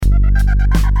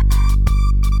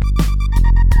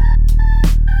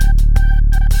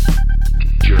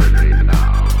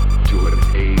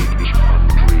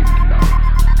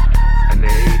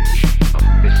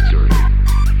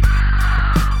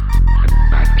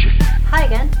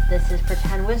This is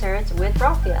Pretend Wizards with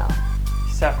Raphael.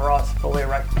 Sephiroth's fully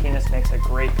erect penis makes a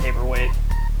great paperweight.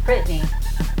 Brittany.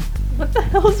 What the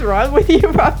hell's wrong with you,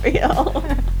 Raphael?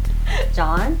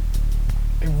 John.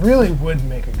 It really would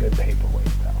make a good paperweight,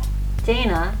 though.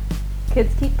 Dana.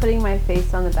 Kids keep putting my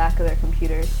face on the back of their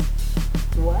computers.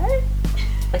 What?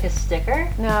 Like a sticker?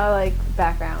 No, like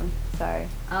background. Sorry.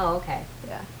 Oh, okay.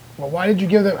 Yeah. Well, why did you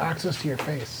give them access to your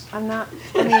face? I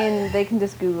mean, they can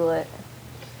just Google it.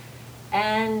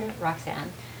 And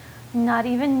Roxanne. Not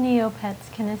even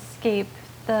Neopets can escape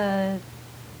the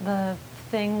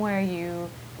thing where you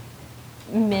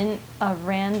mint a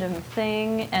random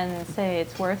thing and say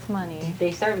it's worth money.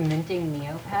 They start minting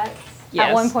Neopets? Yes.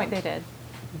 At one point they did.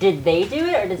 Did they do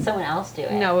it or did someone else do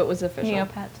it? No, it was official.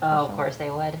 Neopets. Oh, of course they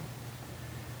would.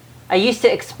 I used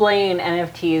to explain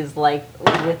NFTs like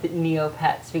with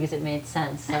Neopets because it made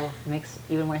sense, so it makes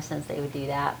even more sense they would do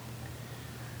that.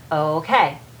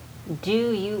 Okay.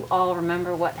 Do you all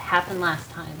remember what happened last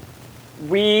time?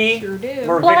 We Sure do.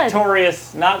 were Blood.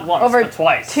 victorious not once, Over but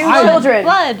twice. 2 children.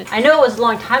 Blood. I know it was a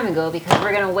long time ago because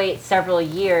we're going to wait several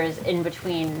years in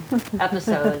between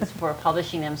episodes for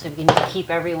publishing them so we can keep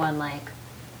everyone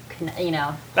That's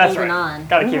holding right. on.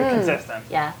 Gotta keep it consistent.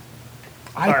 Yeah.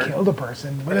 I Sorry. killed a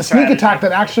person with a Good sneak strategy. attack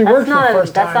that actually worked for the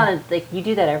first That's time. not like you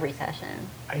do that every session.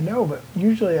 I know, but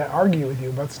usually I argue with you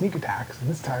about sneak attacks, and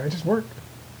this time it just worked.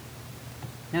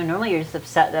 No, normally you're just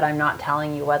upset that I'm not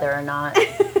telling you whether or not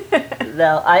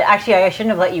I shouldn't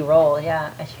have let you roll. Yeah,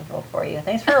 I should roll for you.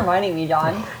 Thanks for reminding me,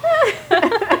 John.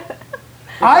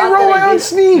 I roll my own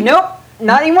sneak! Nope,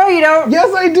 not anymore. You don't.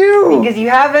 Yes, I do! Because you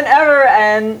haven't ever,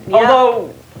 and yeah.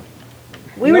 Although,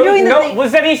 we were doing the thing.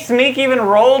 was any sneak even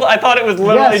rolled? I thought it was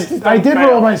literally Yes, just I don't did fail.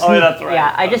 roll my Oh, sneak. that's right.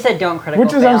 Yeah, I just said don't critical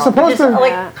Which is I'm fail, supposed which is, to-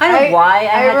 like Yeah. kind of why I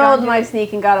had rolled John my do it.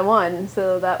 sneak and got a 1,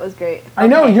 so that was great. I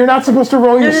know, you're not supposed to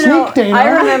roll your sneak, Dana. I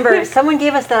remember someone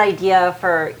gave us that idea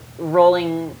for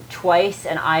rolling twice,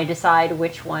 and I decide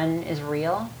which one is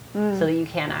real, so that you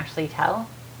can't actually tell.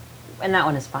 And that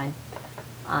one is fine.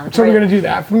 So we're going to do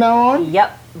that from now on?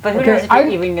 Yep. But who knows if you're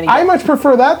even going to I get much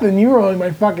prefer that than you rolling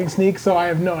my fucking sneak, so I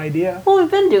have no idea. Well,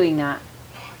 we've been doing that.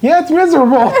 Yeah, it's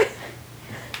miserable.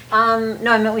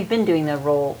 No, I meant we've been doing the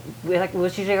roll. It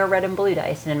was usually a red and blue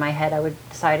dice, and in my head I would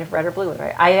decide if red or blue was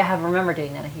right. I have remember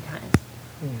doing that a few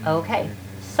times. Okay.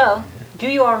 So, do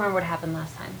you all remember what happened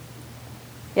last time?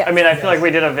 Yes. I mean, I feel like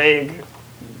we did a vague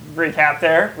recap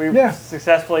there. We Yeah.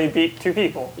 successfully beat 2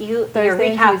 people. Your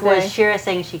Thursday and recap was Tuesday. Shira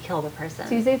saying she killed a person.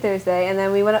 Tuesday, Thursday, and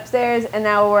then we went upstairs, and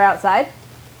now we're outside.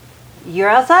 You're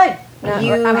outside. No,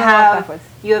 you I'm gonna walk have backwards.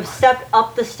 you have stepped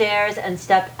up the stairs and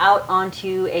stepped out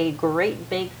onto a great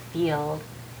big field,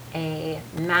 a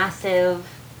massive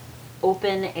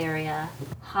open area.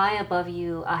 High above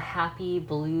you, a happy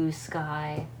blue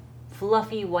sky,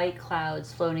 fluffy white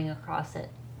clouds floating across it.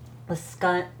 The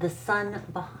sun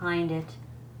behind it,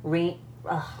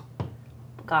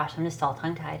 gosh, I'm just all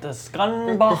tongue-tied. The sun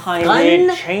The behind sun-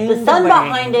 it changed The sun the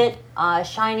behind it,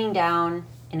 shining down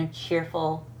in a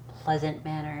cheerful, pleasant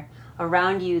manner.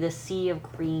 Around you, the sea of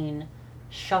green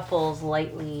shuffles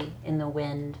lightly in the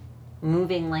wind,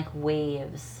 moving like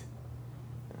waves.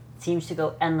 It seems to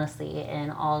go endlessly in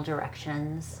all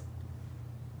directions.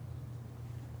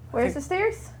 Where's the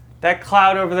stairs? That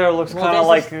cloud over there looks Well, kind of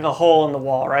there's like a hole in the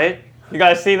wall, right? You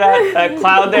guys see that? That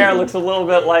cloud there looks a little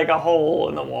bit like a hole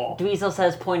in the wall. Dweezil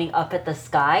says, pointing up at the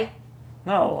sky.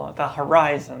 No, the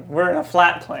horizon. We're in a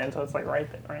flat plane, so it's like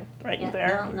right there, right Yeah,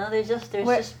 there. no, there's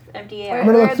Where- just empty Where, air.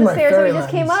 gonna where look are through the my stairs where we fairy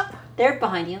just came lens. up? They're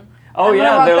behind you. Oh I'm yeah,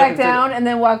 gonna they're walk back looking through down and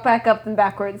then walk back up and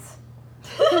backwards.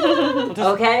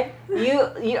 Okay,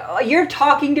 you're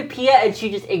talking to Pia and she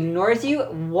just ignores you,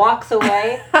 walks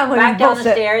away, I'm like, back down the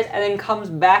bullshit. stairs, and then comes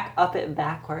back up it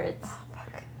backwards.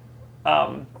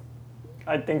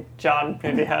 I think John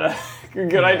maybe had a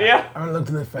good idea. I'm going to look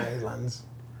through the fairy lens.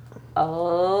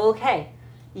 Okay,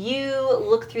 you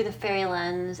look through the fairy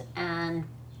lens and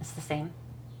it's the same.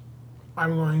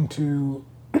 I'm going to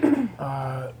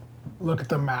look at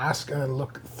the mask and then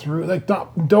look through, like,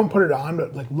 don't put it on,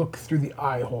 but, like, look through the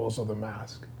eye holes of the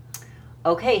mask.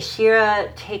 Okay, Shira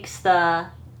takes the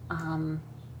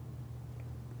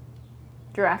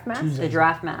Giraffe mask? Tuesday.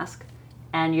 giraffe mask,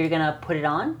 and you're gonna put it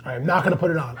on. I'm not going to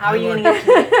put it on. How are you gonna get to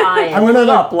the eye? I'm going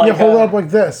to up like hold a- it up like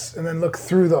this and then look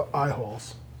through the eye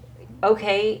holes.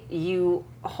 Okay, you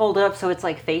hold it up so it's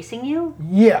like facing you.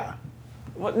 Yeah.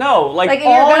 What? No, like Like, you're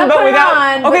on, gonna but put it without.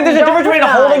 on, but Okay, there's a you difference don't between put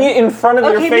it holding on. it in front of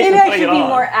your Okay, face maybe and I putting should it be on.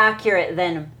 more accurate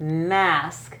than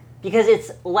mask because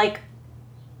it's like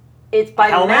by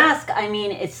Helmet? mask I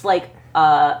mean it's like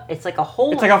a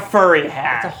whole. It's like a furry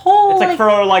hat. It's a whole, It's like like-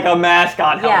 for like a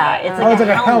mascot helmet. yeah, it's Oh, like it's a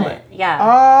like a helmet. helmet. Yeah.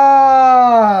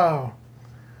 Oh.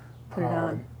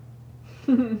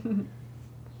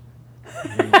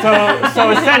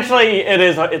 So essentially,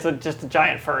 it's just a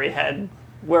giant furry head.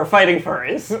 We're fighting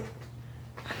furries.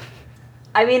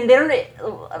 I mean, they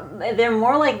don't. They're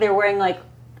more like they're wearing like,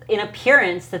 in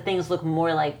appearance, the things look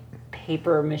more like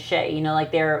paper mache. You know,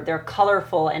 like they're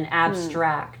colorful and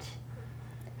abstract.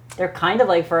 They're kind of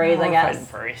like furries, I We're guess.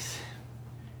 fighting furries.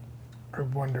 I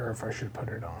wonder if I should put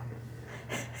it on.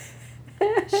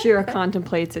 Shira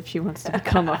contemplates if she wants to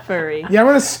become a furry. Yeah, I'm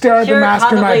gonna stare at the Shira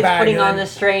mask in my contemplates bag. putting and on then-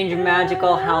 this strange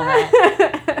magical helmet.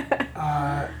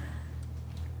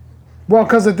 Well,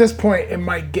 because at this point, it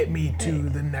might get me to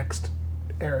the next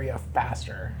area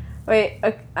faster. Wait,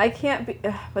 I can't be.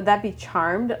 Would that be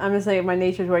charmed? I'm just saying my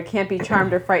nature's where I can't be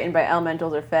charmed or frightened by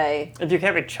elementals or fae. If you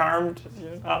can't be charmed,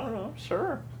 I don't know.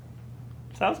 Sure.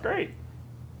 Sounds great.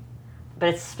 But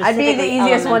it's I'd be the specifically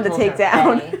easiest one to elementals take or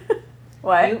down. fae.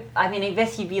 What? I mean, I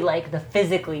guess you'd be like the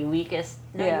physically weakest.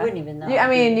 No, you wouldn't even know. I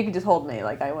mean, you could just hold me.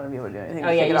 Like I wouldn't be able to do anything. Oh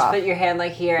to yeah, take you it just off. put your hand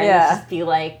like here and Yeah. it'd just be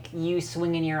like you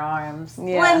swinging your arms.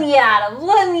 Yeah. Let me at him!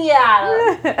 Let me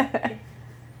at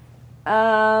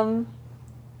him!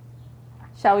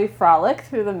 Shall we frolic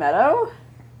through the meadow?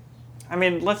 I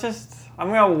mean, I'm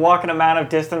going to walk an amount of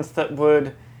distance that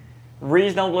would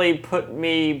reasonably put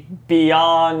me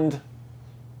beyond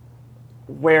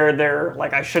where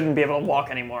I shouldn't be able to walk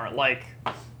anymore. Like,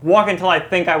 walk until I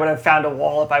think I would have found a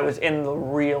wall if I was in the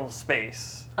real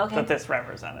space that this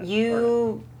represented.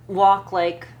 You walk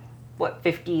like,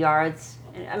 50 yards?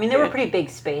 I mean, they were pretty big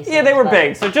spaces. Yeah, they were but-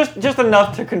 big, so just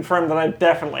enough to confirm that I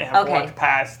definitely have Okay. walked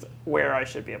past where I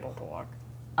should be able to walk.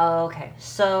 Oh, okay.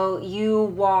 So you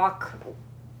walk,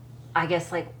 I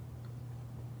guess, like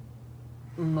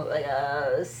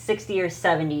 60 or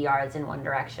 70 yards in one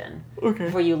direction. Okay.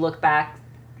 Before you look back,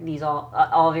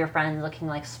 all of your friends looking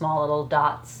like small little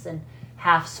dots and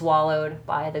half swallowed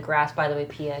by the grass. By the way,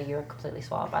 Pia, you're completely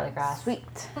swallowed by the grass. Sweet.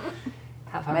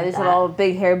 Have fun Maybe with this that. little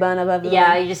big hair bun above them.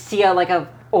 Yeah, you just see a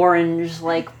orange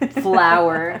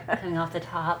flower coming off the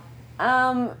top.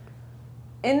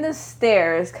 In the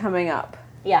stairs coming up,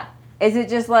 Yeah. is it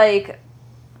just like,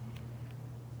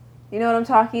 you know what I'm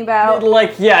talking about?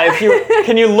 Like, yeah,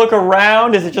 can you look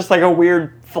around? Is it just like a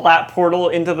weird flat portal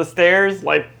into the stairs?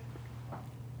 Like,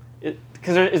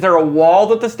 because is there a wall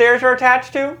that the stairs are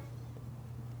attached to?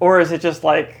 Or is it just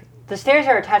like... The stairs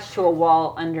are attached to a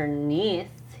wall underneath.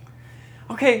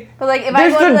 Okay, But like, if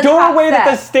there's I go to the the top doorway that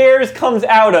the step- stairs comes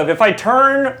out of. If I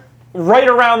turn right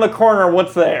around the corner,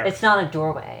 what's there? It's not a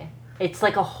doorway. It's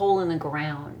like a hole in the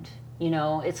ground. You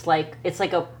know, it's like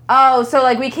a Oh, so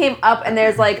like we came up and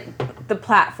there's like the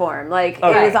platform, like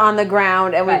Okay. it is on the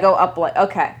ground and we Right. go up like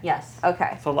okay, yes,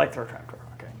 okay. So like through a trapdoor,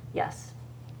 okay. yes.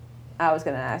 I was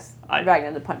gonna ask I-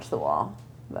 Ragnar to punch the wall,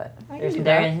 but There is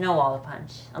no wall to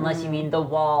punch unless you mean the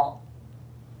wall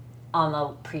on the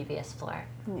previous floor.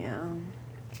 yeah.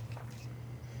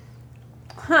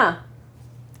 Huh.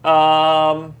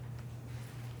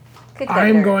 Kick that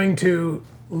I'm dirt. going to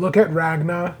look at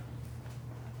Ragna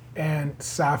and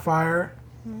Sapphire.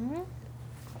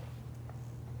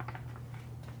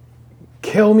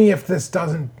 Kill me if this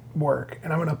doesn't work,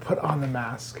 and I'm gonna put on the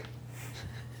mask.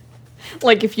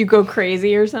 Like if you go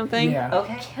crazy or something. Yeah.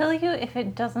 Okay. Kill you if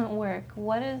it doesn't work.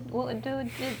 What would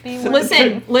it be?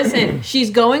 Listen. She's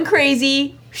going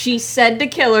crazy. She said to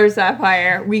kill her,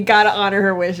 Sapphire. We gotta honor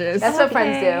her wishes. That's what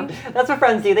friends do. That's what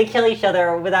friends do. They kill each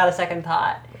other without a second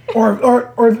thought.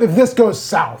 Or if this goes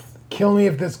south, kill me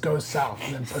if this goes south,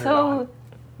 and then put it on. So,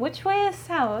 which way is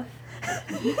south?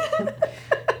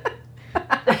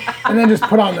 And then just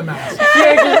put on the mask.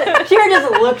 Shira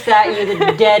just looks at you with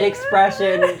a dead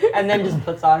expression and then just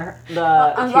puts on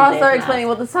I'll Tuesday's start mask. explaining.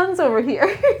 Well, the sun's over here.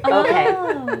 Okay.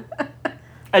 Oh.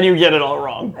 And you get it all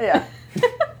wrong. Yeah.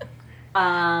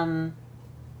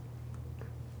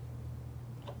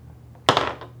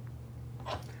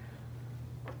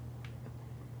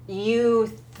 You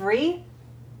three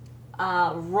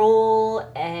roll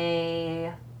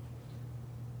a.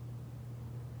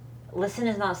 Listen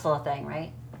is not still a thing,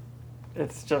 right?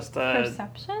 It's just a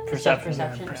Perception? perception.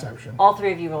 Perception. Perception. All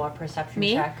three of you roll a perception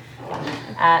Me? check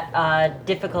at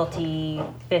difficulty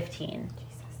 15.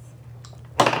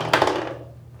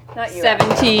 Not you.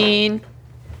 17.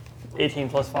 18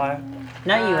 plus 5.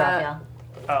 Not you, Uh, Raphael.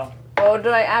 Oh. Oh, did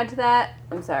I add to that?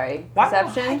 I'm sorry. Why don't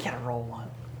Perception. I get a roll one?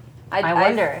 I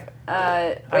wonder.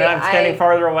 I mean, I'm standing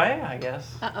farther away, I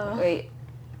guess. Uh-oh. Wait.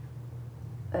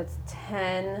 That's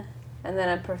 10, and then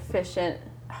I'm proficient.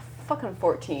 Fucking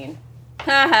 14.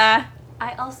 Haha.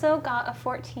 I also got a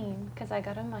 14 because I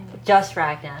got a minus. Just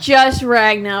Ragna. Just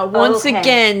Ragna, once Okay.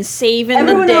 again, saving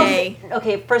Everyone the day. else,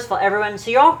 okay, first of all, everyone, so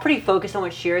you're all pretty focused on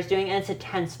what Shira's doing, and it's a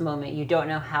tense moment. You don't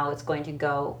know how it's going to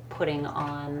go putting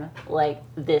on, like,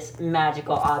 this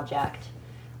magical object.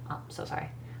 So sorry.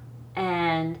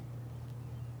 And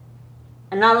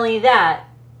not only that,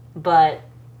 but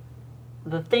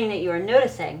the thing that you are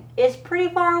noticing is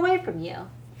pretty far away from you.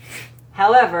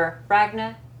 However,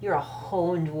 Ragna, you're a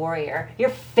honed warrior. You're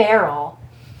feral.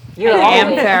 You're I am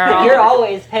always, feral. You're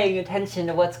always paying attention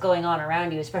to what's going on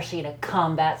around you, especially in a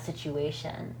combat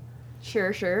situation.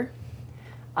 Sure.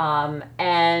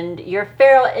 And your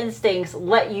feral instincts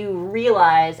let you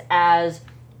realize as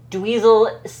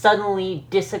Dweezil suddenly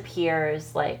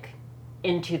disappears, like,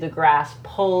 into the grass,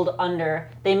 pulled under.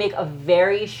 They make a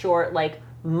very short, like,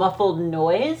 muffled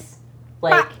noise,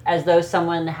 like, as though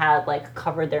someone had, like,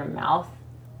 covered their mouth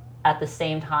at the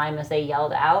same time as they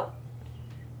yelled out,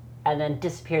 and then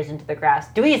disappears into the grass.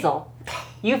 Dweezil,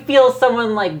 you feel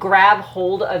someone, like, grab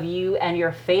hold of you and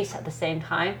your face at the same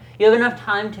time. You have enough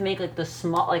time to make, like,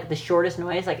 the shortest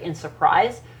noise, like, in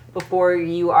surprise, before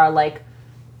you are, like,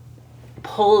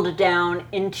 pulled down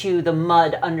into the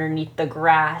mud underneath the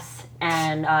grass,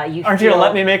 and you Aren't you gonna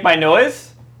let me make my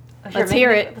noise? Let's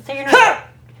hear it. Let's hear your noise.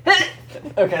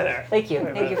 Okay, there. Thank you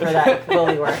for that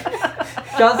Foley work.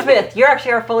 John Smith, you're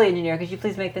actually our Foley engineer. Could you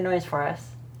please make the noise for us?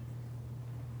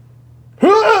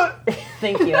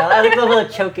 Thank you. I like a little bit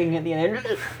of choking at the end.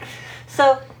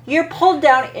 So you're pulled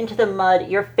down into the mud.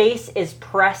 Your face is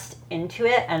pressed into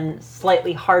it and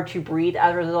slightly hard to breathe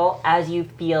as a result, as you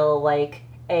feel like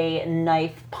a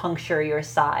knife puncture your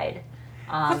side.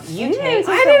 You take.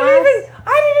 I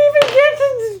didn't even get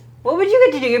to. What would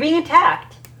you get to do? You're being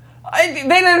attacked. They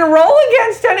didn't roll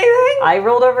against anything. I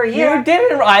rolled over here. You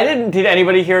didn't. I didn't. Did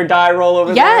anybody hear a die roll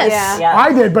over Yes. Yeah. Yeah.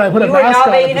 I did, but I put a You were mask not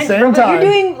on paying at the attention, same but time.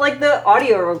 you're doing like the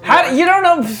audio report. there? You don't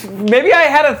know. Maybe I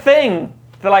had a thing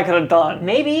that I could have done.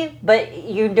 Maybe, but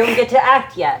you don't get to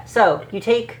act yet. So you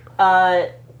take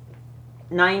 10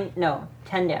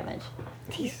 damage.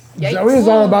 Zoe's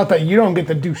all about that. You don't get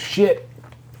to do shit.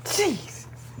 Jeez.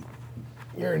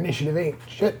 Your initiative ain't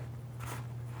shit.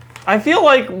 I feel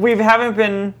like we haven't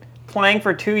been playing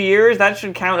for 2 years. That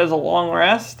should count as a long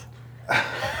rest.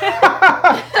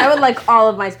 I would like all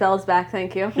of my spells back,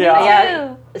 thank you.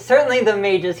 Yeah, certainly the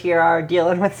mages here are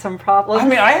dealing with some problems. I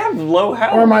mean, I have low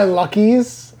health. Or my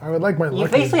luckies. I would like my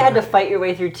luckies. you basically had to back fight your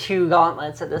way through 2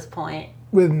 gauntlets at this point.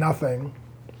 with nothing.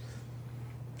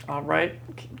 All right.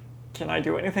 Can I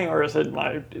do anything, or is it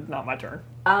not my turn?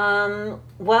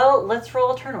 Well, let's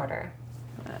roll a turn order.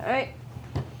 Alright.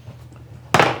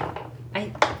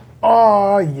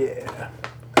 Oh yeah.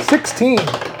 16.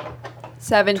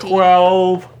 17.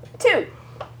 12. 2.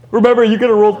 Remember, you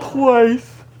gotta roll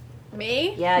twice.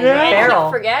 Me? Yeah, Yeah. you're I keep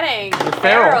feral. Forgetting.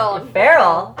 feral.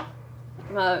 Feral.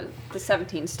 The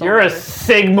 17 still. You're a matters.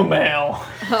 Sigma male.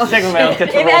 Sigma males get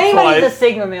If to roll anybody's a twice.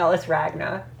 Sigma male, it's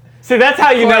Ragna. See, that's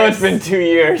how you know course. it's been 2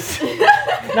 years.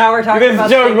 Now we're talking This about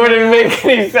joke Sigma wouldn't males. make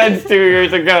any sense 2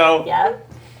 years ago. Yeah.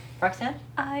 Roxanne?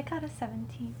 I got a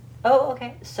 17. Oh,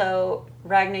 okay. So,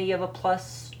 Ragna, you have a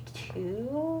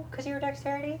 +2 because of your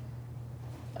dexterity?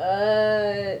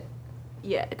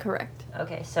 Yeah, correct.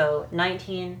 Okay, so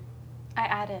 19. I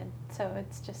added, so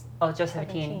it's just. Oh, just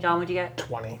 17. 17. John, what'd you get?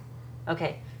 20.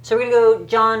 Okay. So we're going to go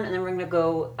John, and then we're going to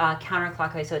go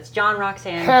counterclockwise. So it's John,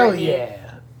 Roxanne, Hell Brittany,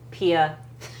 yeah. Pia,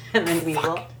 and then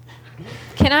Weasel.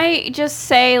 Can I just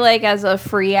say, like, as a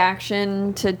free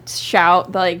action to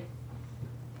shout, like,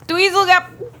 Dweezil got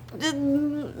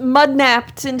mud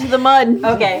napped into the mud.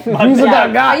 Okay. Weasel got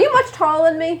Are got. you much taller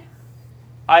than me?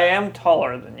 I am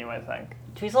taller than you, I think.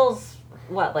 Dweezil's,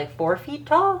 what, like 4 feet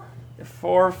tall?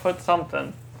 4 foot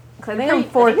something. 'Cause I think I'm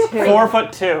 4'2".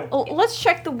 4'2". Oh, let's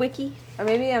check the wiki. Or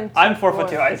maybe I'm 2'4". I'm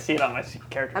 4'2". I see it on my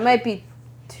character. I might be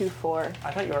 2'4".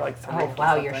 I thought you were like 3 Oh, foot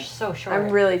wow, something. you're so short. I'm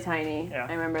really tiny. Yeah.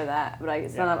 I remember that, but I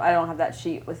Yeah. don't have that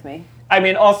sheet with me. I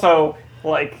mean, also,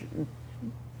 like,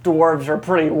 dwarves are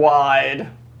pretty wide.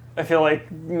 I feel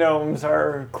like gnomes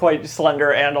are quite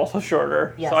slender and also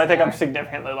shorter. Yes, so I think they I'm are.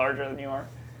 significantly larger than you are.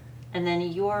 And then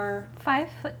you're 5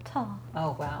 foot tall.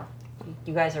 Oh, wow.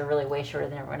 You guys are really way shorter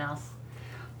than everyone else.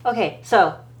 Okay,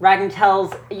 so Ragnar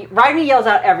yells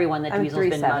out everyone that I'm Dweezil's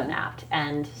been 3'7". mud-napped.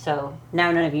 And so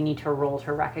now none of you need to roll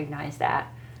to recognize that.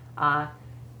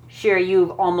 Shira,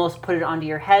 you've almost put it onto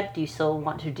your head. Do you still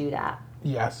want to do that?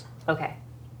 Yes. Okay.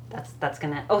 That's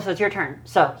gonna... Oh, so it's your turn.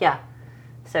 So, yeah.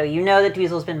 So you know that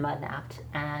Dweezil's been mud-napped,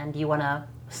 and you want to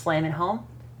slam it home?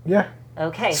 Yeah.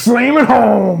 Okay. Slam it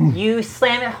home. You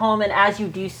slam it home, and as you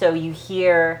do so, you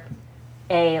hear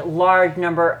a large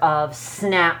number of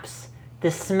snaps the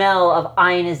smell of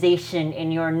ionization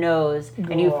in your nose,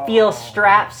 and you feel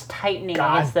straps tightening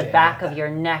God against the damn back it. of your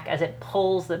neck as it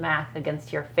pulls the mask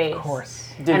against your face. Of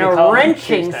course. Did And you a call it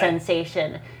wrenching Tuesday?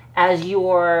 sensation as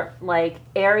your like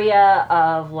area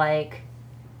of like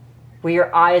where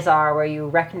your eyes are, where you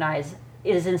recognize,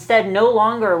 is instead no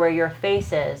longer where your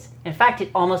face is. In fact,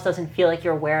 it almost doesn't feel like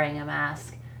you're wearing a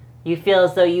mask. You feel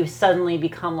as though you've suddenly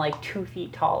become like 2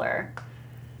 feet taller.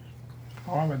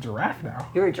 Oh, I'm a giraffe now.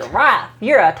 You're a giraffe.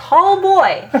 You're a tall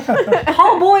boy.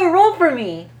 Tall boy, roll for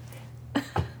me.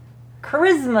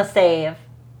 Charisma save.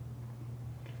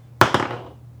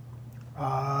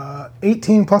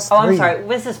 18 plus 3. Oh, I'm sorry.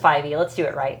 This is 5e. Let's do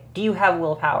it right. Do you have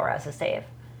willpower as a save?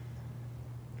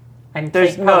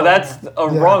 There's no. That's a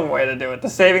wrong way to do it. The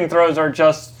saving throws are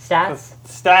just Stats? the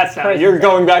stats now. Charisma You're save.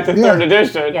 going back to Yeah. 3rd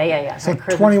edition. Yeah. So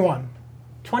Charisma 21.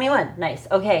 21. Nice.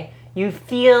 Okay. You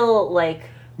feel like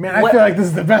Man, I feel like this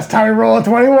is the best time to roll a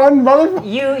 21,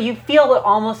 motherfucker. you feel what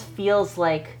almost feels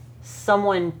like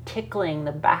someone tickling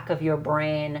the back of your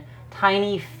brain,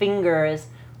 tiny fingers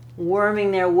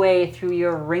worming their way through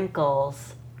your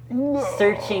wrinkles,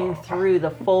 searching through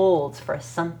the folds for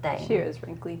something. Cheers,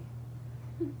 Wrinkly.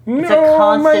 It's a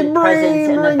constant presence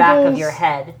in the back of your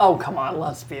head. Oh, come on.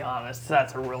 Let's be honest.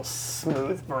 That's a real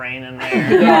smooth brain in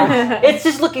there. Yeah, it's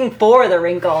just looking for the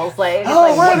wrinkles. Like, it's Oh,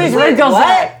 like, where are these wait, wrinkles what?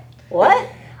 at? What?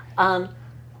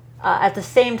 At the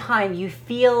same time, you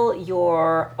feel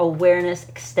your awareness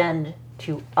extend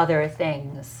to other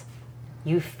things.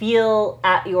 You feel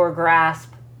at your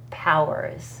grasp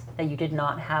powers that you did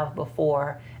not have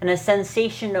before, and a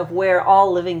sensation of where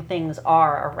all living things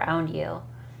are around you.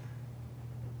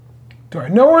 Do I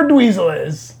know where Dweezil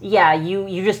is? Yeah,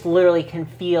 you just literally can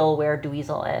feel where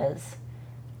Dweezil is.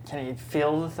 Can you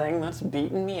feel the thing that's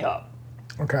beating me up?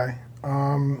 Okay.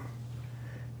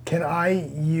 Can I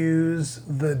use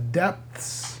the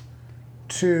depths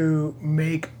to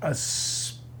make a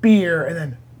spear and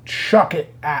then chuck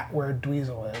it at where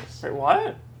Dweezil is? Wait,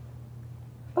 what?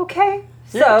 Okay.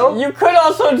 So You could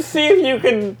also see if you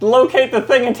could locate the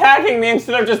thing attacking me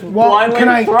instead of just blindly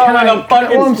throwing a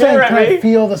fucking well, I'm saying, spear at can me. I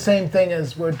feel the same thing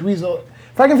as where Dweezil?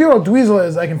 If I can feel what Dweezil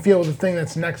is, I can feel the thing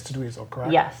that's next to Dweezil,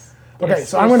 correct? yes. Okay, There's-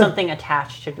 so I'm there's gonna- something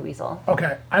attached to Dweezil.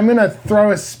 Okay, I'm gonna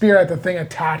throw a spear at the thing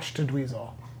attached to Dweezil.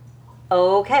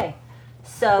 Okay.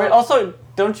 So Wait, also,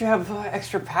 don't you have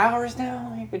extra powers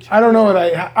now? You could I don't know what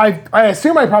I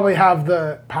assume I probably have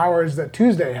the powers that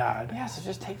Tuesday had. Yeah, so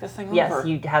just take this thing yes, over.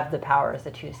 you have the powers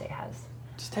that Tuesday has.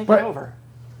 Just take But- it over.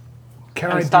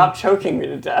 Can And I stop choking me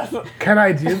to death. Can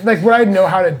I do like would I know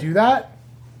how to do that?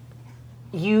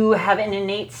 You have an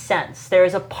innate sense. There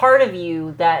is a part of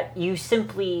you that you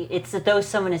simply, it's as though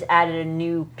someone has added a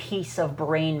new piece of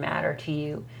brain matter to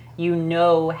you. You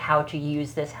know how to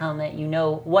use this helmet. You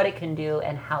know what it can do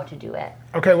and how to do it.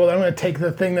 Okay, well I'm gonna take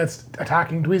the thing that's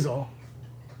attacking Dweezil.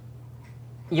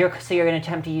 So you're going to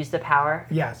attempt to use the power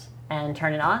Yes. and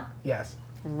turn it on. Yes.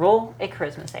 Roll a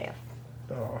charisma save.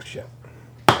 Oh shit.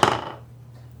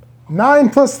 9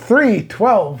 plus 3,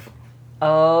 12.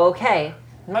 Okay.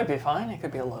 It might be fine. It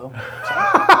could be a low.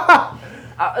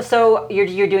 So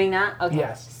you're doing that? Okay.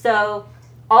 Yes. So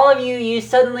all of you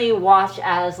suddenly watch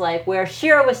as like where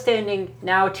Shira was standing,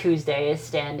 now Tuesday is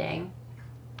standing.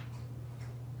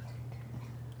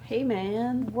 Hey,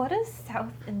 man. What does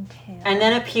south entail? And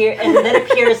then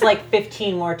appears like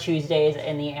 15 more Tuesdays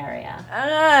in the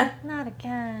area. Not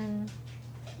again.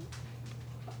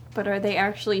 But are they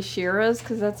actually Shira's?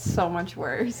 Because that's so much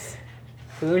worse.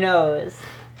 Who knows?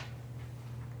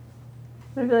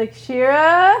 I'd be like,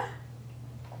 Shira?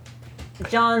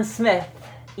 John Smith,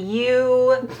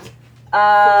 you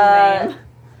Man.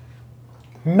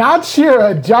 Not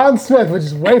Shira, John Smith, which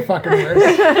is way fucking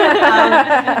worse.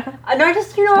 not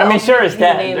just you know. I mean, sure is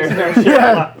dead. names. There's no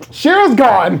Yeah, Shira's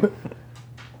gone.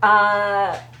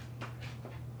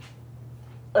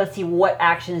 Let's see. What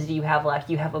actions do you have left?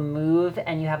 You have a move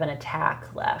and you have an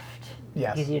attack left.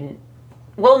 Yes. Because you didn't.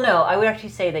 Well, no. I would actually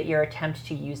say that your attempt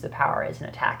to use the power is an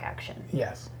attack action.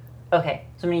 Yes. Okay,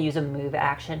 so I'm going to use a move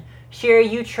action. Shira,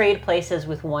 you trade places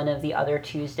with one of the other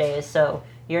Tuesdays, so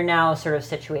you're now sort of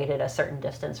situated a certain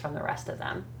distance from the rest of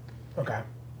them. Okay.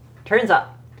 Turns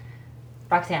up.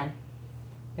 Roxanne,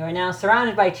 you are now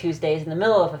surrounded by Tuesdays in the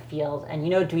middle of a field, and you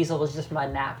know Dweezil was just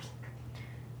mud-napped.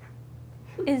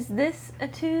 Is this a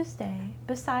Tuesday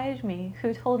beside me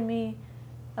who told me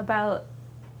about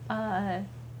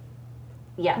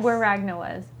Yes. where Ragna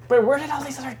was? Wait, where did all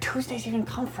these other Tuesdays even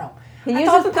come from? He I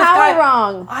thought uses that this power guy-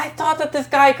 wrong. I thought that this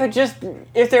guy could just,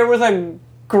 if there was a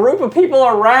group of people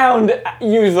around,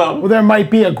 use them. Well, there might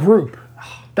be a group.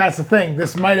 That's the thing.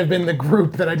 This might have been the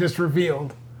group that I just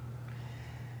revealed.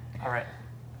 All right.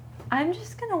 I'm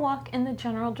just gonna walk in the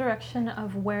general direction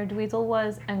of where Dweezil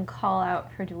was and call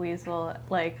out for Dweezil,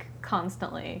 like,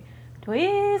 constantly.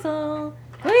 Dweezil!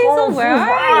 Dweezil, where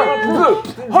are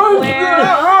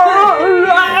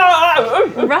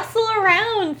you? Rustle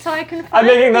around so I can find I'm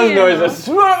making those you. noises.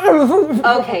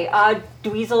 Okay,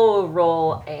 Dweezil will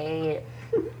roll a.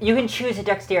 You can choose a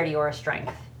dexterity or a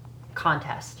strength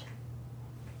contest.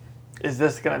 Is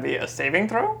this gonna be a saving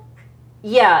throw?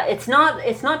 Yeah, it's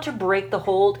not to break the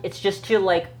hold. It's just to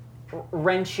like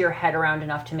wrench your head around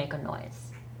enough to make a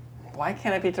noise. Why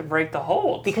can't it be to break the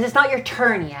hold? Because it's not your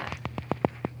turn yet.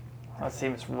 That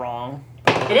seems wrong.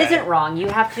 It isn't wrong. You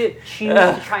have to choose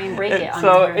to try and break it on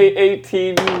So your turn.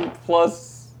 18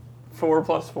 plus 4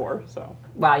 plus 4. So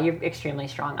Wow, you're extremely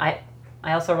strong. I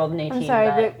also rolled an 18. I'm sorry,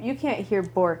 but but you can't hear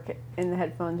Bork in the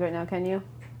headphones right now, can you?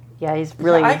 yeah, he's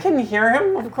really. I can hear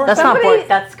him. Of course. That's I not can. Bork.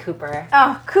 That's Cooper.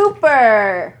 Oh,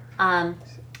 Cooper!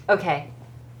 Okay,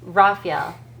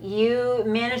 Raphael, you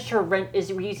managed to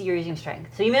you're using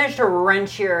strength. So you managed to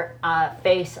wrench your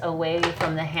face away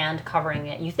from the hand covering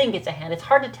it. You think it's a hand. It's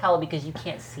hard to tell because you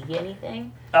can't see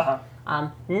anything.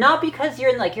 Not because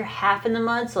you're half in the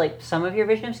mud, so like some of your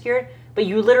vision obscured, but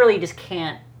you literally just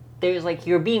can't. There's like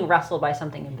you're being wrestled by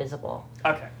something invisible.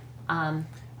 Okay. I'm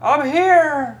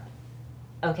here.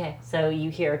 Okay, so you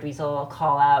hear Dweezil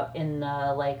call out in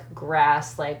the like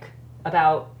grass, like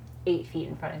about 8 feet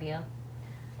in front of you.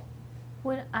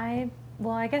 Well,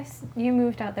 I guess you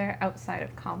moved out there outside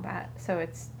of combat, so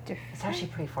it's different. It's actually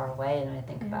pretty far away when I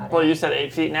think about Well, it. you said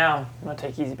 8 feet now. I'm gonna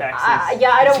take easy back seats. Yeah,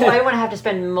 I don't want to have to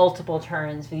spend multiple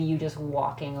turns with you just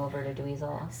walking over to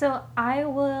Dweezil. So I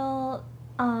will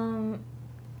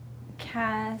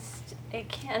cast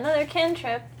another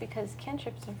cantrip, because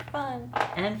cantrips are fun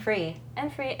And free.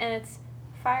 and free, and it's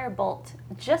Firebolt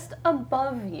just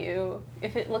above you.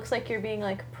 If it looks like you're being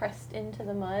like pressed into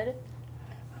the mud.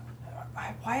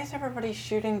 Why is everybody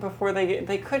shooting before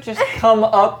they could just come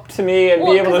up to me and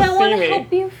Well, be able because to I see want to me?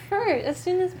 help you first as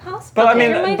soon as possible. But I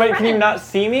You're my mean, but can you friend. not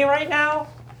see me right now?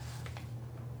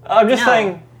 I'm just No.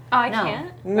 saying. Oh, I No.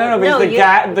 can't. No, because the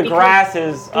because grass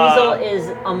is. Dweezil is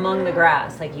among the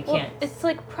grass, like you Well, can't. it's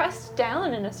like pressed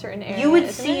down in a certain area. You would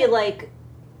isn't see it? like,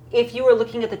 if you were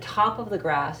looking at the top of the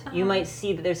grass, you Uh-huh. might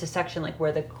see that there's a section like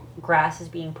where the grass is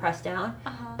being pressed down,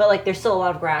 Uh-huh. but like there's still a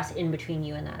lot of grass in between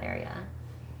you and that area.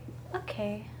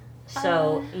 Okay.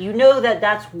 So you know that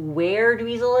that's where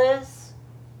Dweezil is,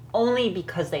 only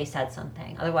because they said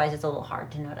something. Otherwise, it's a little hard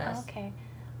to notice. Okay.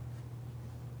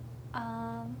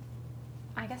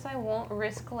 I guess I won't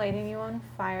risk lighting you on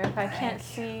fire if I can't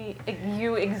see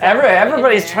you exactly.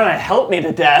 Everybody's trying to help me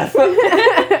to death.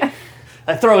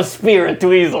 I throw a spear at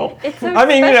Dweezil. It's a I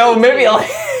mean, maybe I'll.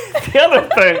 The other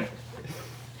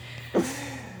thing.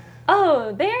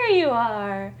 Oh, there you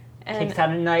are. And Takes out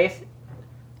a knife.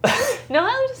 no,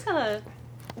 I'm just gonna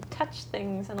touch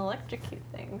things and electrocute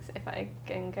things if I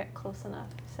can get close enough.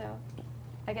 So,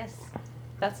 I guess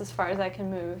that's as far as I can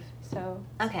move. So.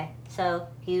 Okay, so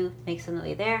you make some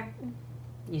way there.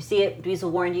 You see it.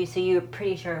 Dweezil warned you, so you're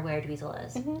pretty sure where Dweezil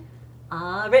is.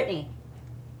 Mhm. Brittany,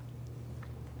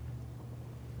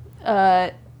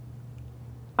 are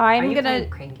I'm you gonna. playing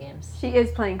crane games? She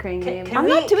is playing crane games. I'm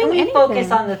not doing Can we anything.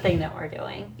 focus on the thing that we're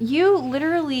doing? You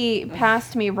literally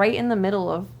passed me right in the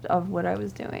middle of what I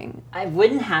was doing. I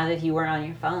wouldn't have if you weren't on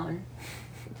your phone.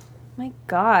 My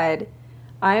God.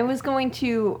 I was going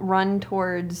to run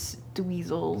towards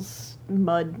Dweezil's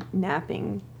mud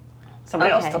napping.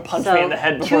 Somebody else to punch so me in the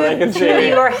head before they can see two of me.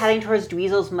 you are heading towards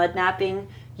Dweezil's mud napping.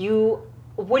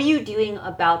 What are you doing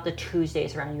about the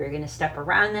Tuesdays around? You're going to step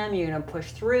around them? You're going to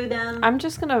push through them? I'm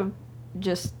just gonna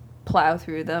plow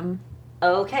through them.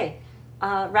 Okay.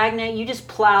 Ragnar, you just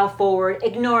plow forward,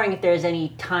 ignoring if there's any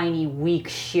tiny, weak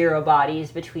Shira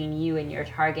bodies between you and your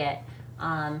target.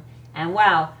 And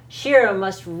wow, Shira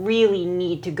must really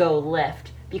need to go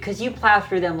lift, because you plow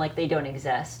through them like they don't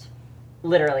exist.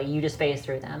 Literally, you just phase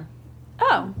through them.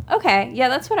 Oh, okay. Yeah,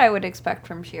 that's what I would expect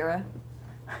from Shira.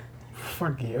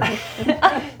 Fuck you.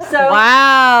 So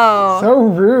Wow. So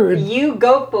rude. you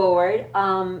go forward.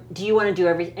 Do you want to do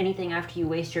anything after you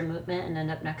waste your movement and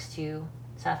end up next to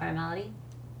Sapphire Melody?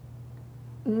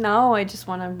 No, I just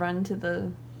want to run to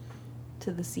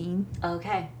the scene.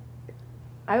 Okay.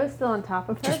 I was still on top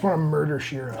of her. Just want to murder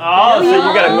Shira. Oh, so you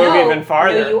gotta move No. even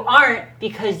farther. No, you aren't,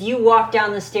 because you walk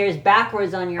down the stairs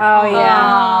backwards on your Oh, own.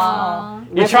 yeah.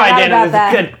 You I tried, forgot Dana. about It's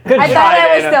that. Good, good I try, thought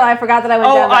I was Dana. still. I forgot that I went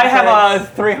Oh, down I have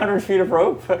backwards. 300 feet of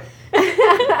rope. Fuck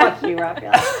you,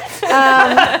 Raphael.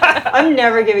 I'm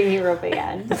never giving you rope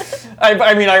again.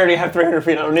 I mean, I already have 300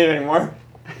 feet. I don't need any more.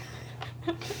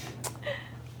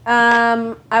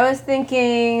 I was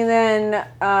thinking then,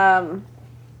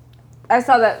 I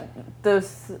saw that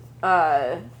those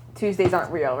Tuesdays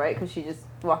aren't real, right? Because she just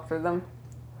walked through them.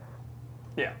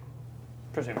 Yeah.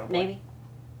 Presumably.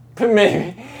 Maybe.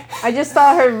 Maybe. I just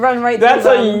saw her run right That's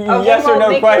through a them. yes or no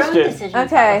make your own question. decision about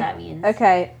Okay. what that means.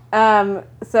 Okay.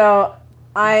 So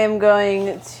I am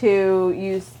going to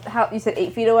use. How you said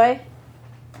 8 feet away?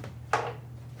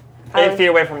 8 feet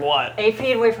away from what? 8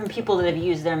 feet away from people that have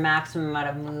used their maximum amount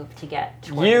of move to get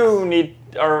towards. You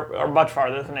are much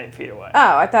farther than 8 feet away.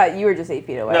 Oh, I thought you were just 8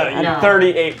 feet away. No, you're No.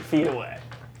 38 feet away.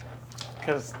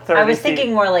 Because 30 I was feet-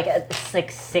 thinking more like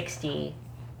 60.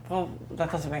 Well, that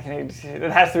doesn't make any sense.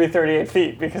 It has to be 38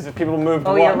 feet because if people moved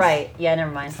Oh, once. you're right. Yeah, never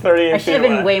mind. 38 I should have feet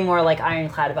been away. way more like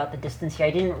ironclad about the distance here.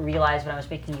 I didn't realize when I was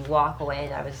making you walk away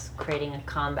that I was creating a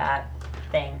combat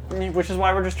thing. Which is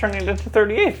why we're just turning it into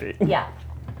 38 feet. Yeah.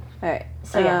 All right.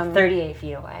 So yeah, 38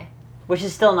 feet away, which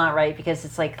is still not right because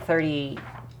it's like 30.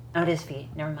 Oh, it is feet.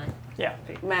 Never mind. Yeah,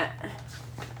 feet. Matt.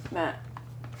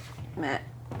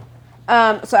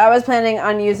 So I was planning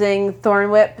on using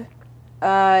Thorn Whip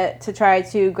to try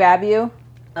to grab you.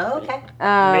 Oh, okay.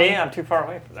 Me? I'm too far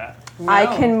away for that. I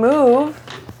No. can move.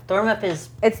 Thornwhip is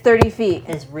It's 30 feet.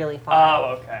 really far. Oh,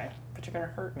 okay. But you're going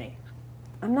to hurt me.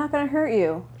 I'm not going to hurt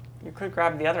you. You could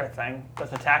grab the other thing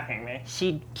that's attacking me.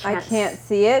 She I can't. can't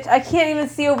see it. I can't even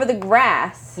see over the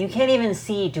grass. You can't even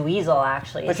see Dweezil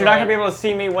actually. But So, you're not like- going to be able to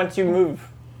see me once you move.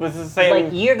 This is the same.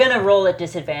 Like you're gonna roll at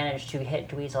disadvantage to hit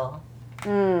Dweezil.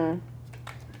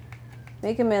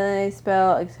 Make a melee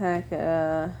spell attack.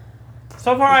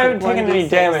 So far, I haven't taken any 1d6.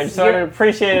 damage, so I'd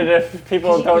appreciate it if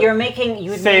people don't. You're making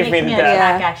you would be save me making to an death.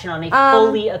 attack Yeah. action on a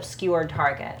fully obscured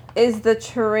target. Is the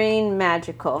terrain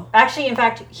magical? Actually, in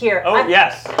fact, here. Oh,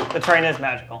 yes. The terrain is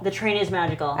magical. The terrain is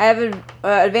magical. I have an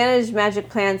advantage magic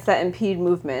plants that impede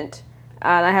movement.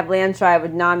 And I have land stride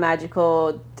with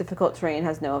non-magical difficult terrain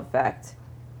has no effect.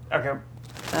 Okay.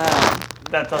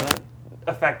 That doesn't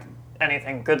affect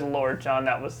anything. Good Lord, John,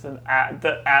 that was the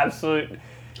absolute.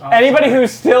 Anybody who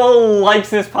still likes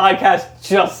this podcast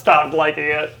just stopped liking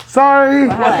it. Sorry.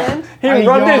 What happened? He I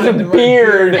rubbed yawned his in my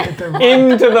beard beard.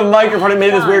 into the microphone and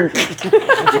made this weird.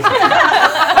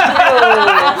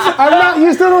 I'm not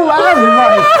used to the laugh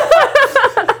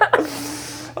mic.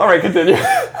 All right, continue.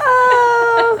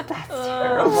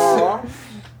 Terrible.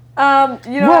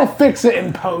 You know We'll what? fix it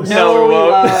in post. No, we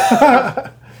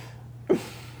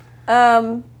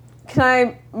won't. Can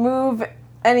I move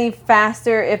any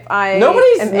faster if I am in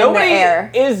Nobody the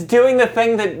air? is doing the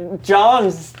thing that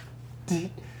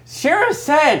Shira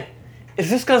said. If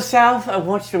this goes south, I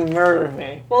want you to murder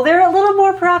me. Well, they're a little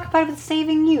more preoccupied with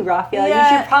saving you, Raphael. You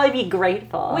Yeah. should probably be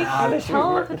grateful. We they can't should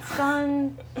tell work. if it's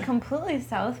gone completely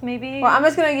south. Maybe. Well, I'm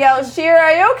just gonna yell, Shira,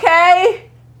 are you okay?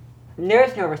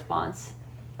 There's no response.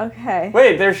 Okay.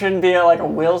 Wait, there shouldn't be a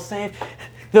will save.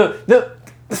 The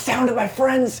sound of my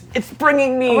friends. It's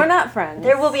bringing me. We're not friends.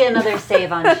 There will be another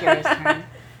save on Shira's turn.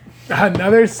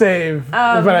 Another save.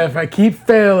 But if I keep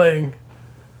failing,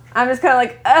 I'm just kind of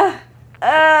like,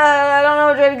 I don't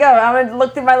know which way to go. I'm gonna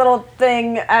look through my little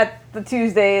thing at the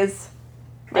Tuesdays.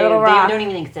 My They little rock. don't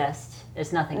even exist.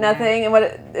 There's nothing. there. Nothing. And what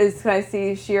is? Can I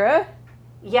see Shira?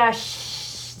 Yeah,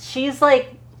 she's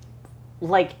like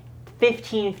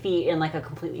 15 feet in like a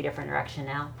completely different direction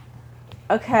now.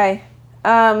 Okay.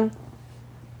 I'm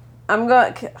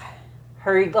going.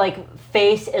 Her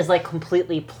face is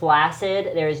completely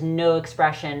placid. There is no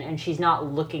expression, and she's not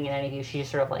looking at any of you. She's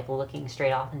just sort of looking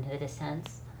straight off into the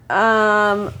distance.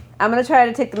 I'm gonna try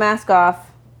to take the mask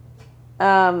off.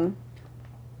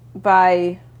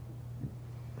 By.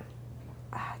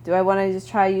 Do I want to just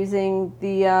try using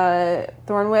the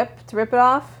Thorn Whip to rip it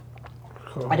off?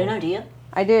 I don't know. Do you?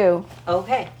 I do.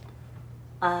 Okay.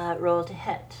 Roll to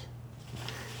hit.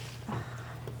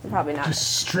 Probably not.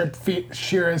 just strip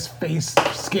Shira's face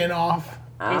skin off.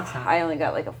 It's not. I only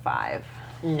got a 5.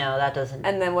 No, that doesn't.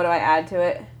 And then what do I add to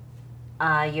it?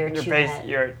 Your Your two base. hit.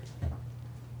 Your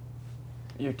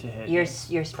to hit. Your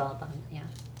spell bonus. Yeah.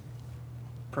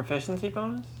 proficiency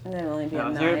bonus. And then only be No,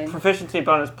 a it's your 9. proficiency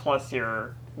bonus plus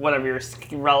your whatever your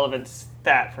relevant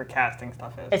stat for casting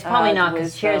stuff is. It's probably It's not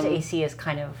because Shira's wisdom. AC is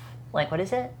kind of what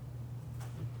is it?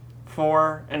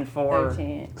 4 and 4.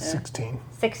 13. 16.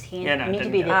 16. Yeah, no, you need to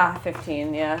didn't be get the. it.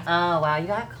 15, yeah. Oh wow, you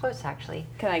got close actually.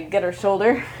 Can I get her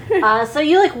shoulder? So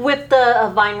you whip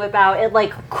the vine whip out.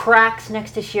 It cracks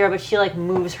next to Shira, but she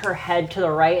moves her head to the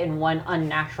right in one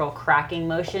unnatural cracking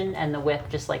motion, and the whip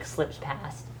just slips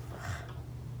past.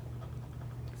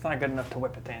 It's not good enough to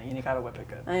whip it, Danny. You gotta whip it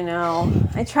good. I know.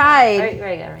 I tried. Very,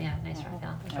 very good. Yeah, nice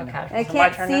Raphael. Nice real casual. I So my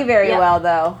can't turn see now? very Yeah. well,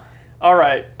 though. All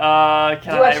right.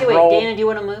 Can Do you I actually roll? wait, Dana? Do you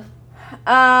want to move?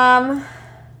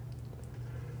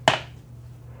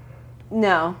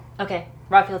 No. Okay,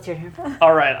 Raphael, it's your turn.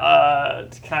 All right.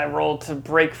 Can I roll to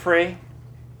break free?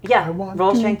 Yeah, I want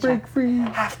roll to strength break check. free.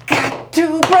 I've got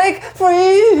to break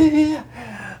free.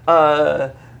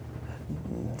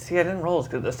 See, I didn't roll as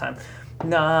good this time.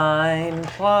 9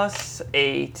 plus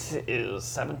 8 is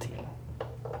 17.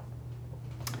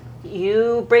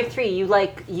 You break free.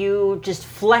 You just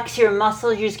flex your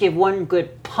muscles. You just give one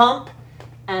good pump,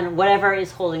 and whatever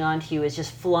is holding on to you is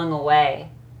just flung away,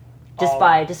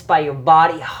 just by your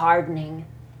body hardening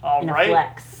All in a right.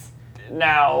 flex.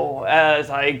 Now, as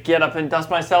I get up and dust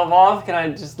myself off, can I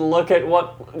just look at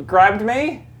what grabbed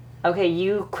me? Okay,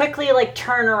 you quickly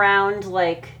turn around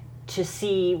to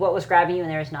see what was grabbing you,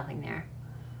 and there is nothing there.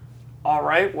 All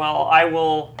right. Well, I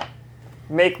will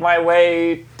make my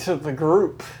way to the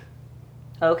group.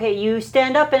 Okay, you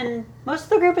stand up, and most of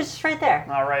the group is just right there.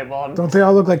 All right. Well, I'm. Don't they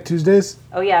all look like Tuesdays?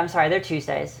 Oh yeah, I'm sorry, they're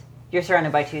Tuesdays. You're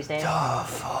surrounded by Tuesdays. Oh,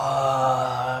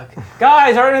 fuck.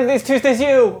 Guys, are any of these Tuesdays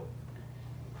you?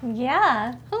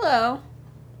 Yeah. Hello.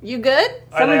 You good?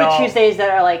 Some they of the all- Tuesdays that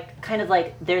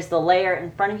are there's the layer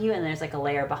in front of you, and there's a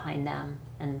layer behind them,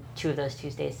 and two of those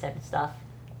Tuesdays said stuff.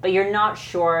 But you're not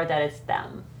sure that it's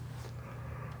them.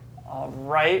 All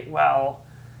right. Well,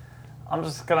 I'm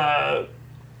just gonna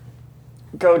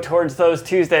go towards those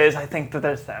Tuesdays. I think that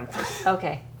there's them.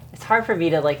 Okay. It's hard for me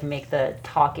to make the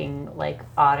talking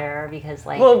otter because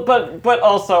Well, but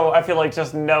also I feel like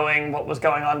just knowing what was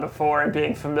going on before and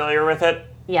being familiar with it.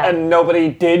 Yeah. And nobody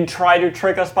did try to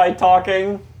trick us by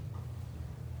talking.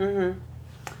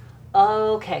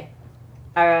 okay.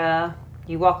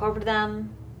 You walk over to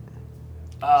them,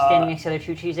 standing next to the other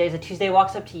two Tuesdays. A Tuesday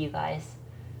walks up to you guys.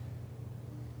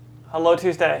 Hello,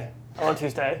 Tuesday. Hello,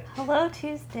 Tuesday. Hello,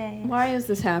 Tuesday. Why is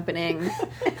this happening?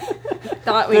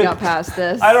 Thought we got past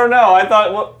this. I don't know. I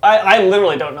thought I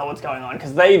literally don't know what's going on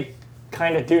because they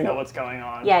kind of do know what's going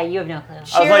on. Yeah, you have no clue.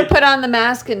 Shira like- put on the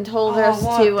mask and told Oh, us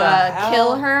what to the hell?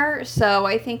 kill her, so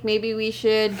I think maybe we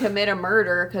should commit a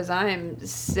murder because I'm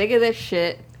sick of this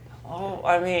shit. Oh,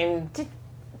 I mean,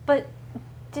 But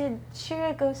did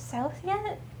Shira go south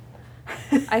yet?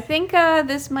 I think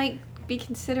this might be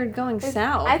considered going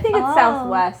south. I think it's Oh.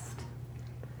 southwest.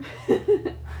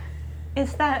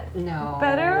 Is that No.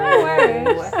 better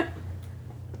or worse?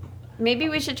 Maybe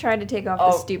we should try to take off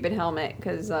Oh. the stupid helmet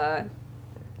because I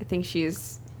think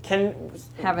she's can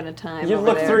having a time. you over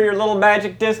look there. through your little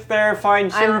magic disc there,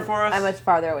 find Shira for us? I'm much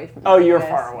farther away from Oh, you you're guys.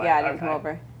 far away. Yeah, I didn't Okay. come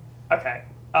over. Okay.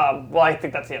 Well, I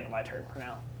think that's the end of my turn for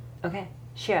now. Okay,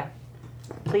 Shira,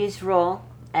 please roll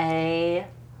a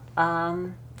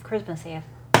charisma save.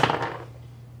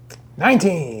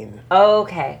 19.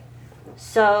 Okay,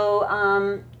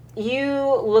 so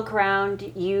you look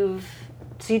around. You've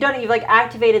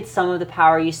activated some of the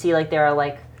power. You see there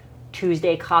are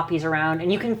Tuesday copies around,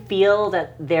 and you can feel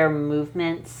that their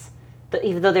movements,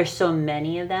 even though there's so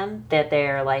many of them, that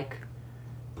they're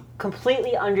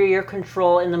completely under your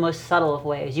control in the most subtle of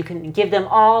ways. You can give them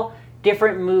all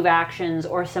different move actions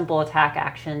or simple attack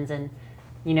actions, and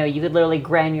you could literally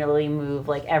granularly move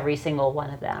every single one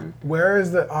of them. Where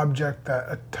is the object that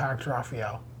attacked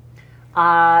Raphael?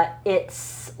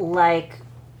 It's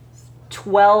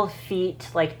 12 feet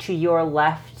to your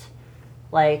left,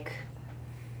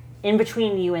 in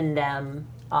between you and them,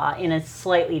 in a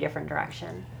slightly different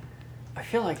direction. I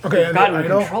feel like Okay, you've are gotten they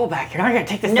idle? control back. You're not gonna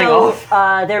take this thing No,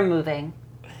 off. they're moving.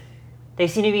 They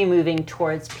seem to be moving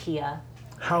towards Pia.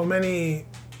 How many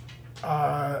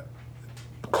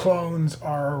clones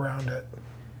are around it?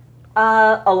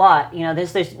 A lot.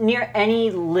 There's near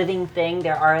any living thing,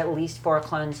 there are at least 4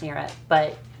 clones near it.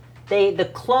 But the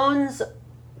clones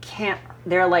can't.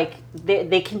 They're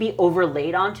they can be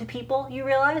overlaid onto people. You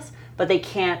realize, but they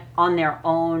can't on their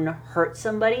own hurt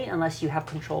somebody unless you have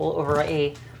control over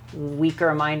a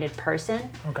weaker-minded person.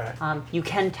 Okay. You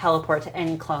can teleport to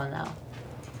any clone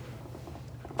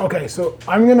though. Okay, so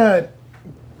I'm gonna.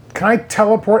 Can I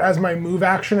teleport as my move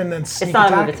action and then sneak It's not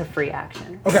attack? a move; it's a free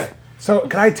action. Okay, so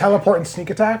can I teleport and sneak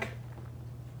attack?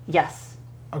 Yes.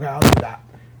 Okay, I'll do that.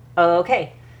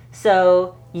 Okay,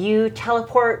 so you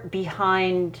teleport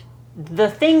behind the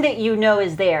thing that you know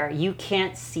is there. You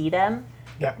can't see them.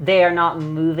 Yeah. They are not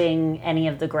moving any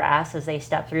of the grass as they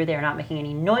step through. They are not making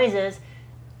any noises.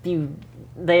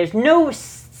 There's no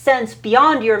sense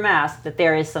beyond your mask that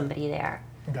there is somebody there.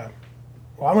 Okay.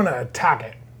 Well, I'm gonna attack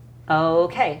it.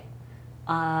 Okay.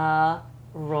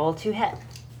 Roll to hit.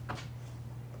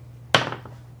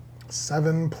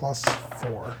 7 plus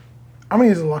 4. I'm gonna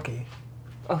use a lucky.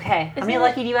 Okay. How many Isn't it-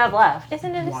 lucky do you have left?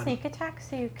 Isn't it a 1. sneak attack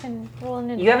so you can roll an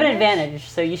advantage? You have an advantage,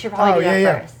 so you should probably Oh, do that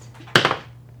yeah. first.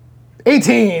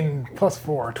 18 plus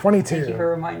 4, 22. Thank you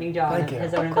for reminding John Thank of you.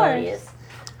 his own Of course. abilities.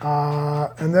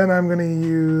 And then I'm going to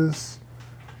use,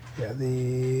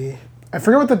 I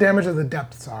forget what the damage of the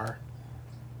depths are.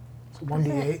 So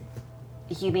 1d8.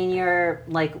 You mean your,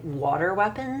 like, water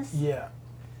weapons? Yeah.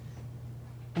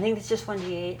 I think it's just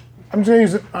 1d8. I'm just going to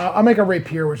use it. I'll make a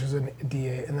rapier, which is a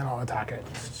d8, and then I'll attack it.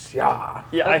 Yeah.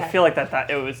 Yeah, I Okay. feel like that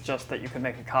it was just that you could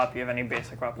make a copy of any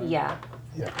basic weapon. Yeah.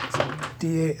 Yeah. So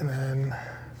d8 and then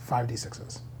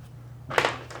 5d6s.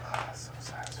 So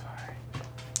satisfying.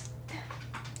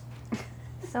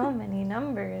 So many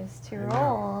numbers to know.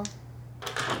 roll.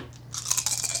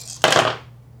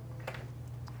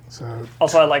 So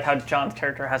Also, I like how John's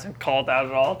character hasn't called out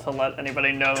at all to let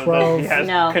anybody know that 12. he has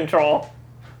No. control.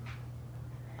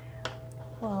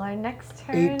 Well, our next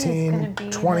turn is 18, going to be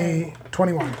 20,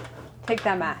 21. Take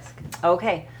that mask.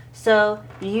 Okay. So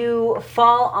you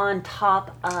fall on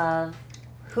top of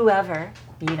whoever,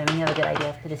 you have a good idea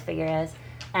of who this figure is,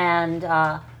 and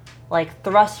like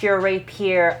thrust your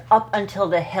rapier up until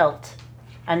the hilt,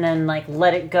 and then like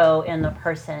let it go in the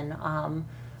person.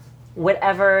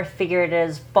 Whatever figure it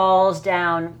is falls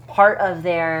down. Part of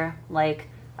their like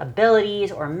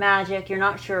abilities or magic, you're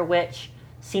not sure which,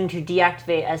 seem to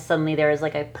deactivate as suddenly there is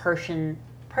like a person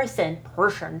shaped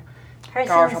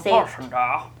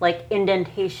like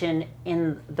indentation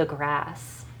in the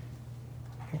grass.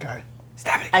 Okay.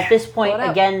 At this point, Blow it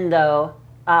up. again, though,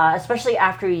 especially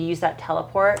after you use that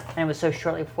teleport, and it was so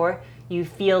shortly before, you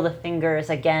feel the fingers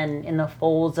again in the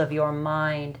folds of your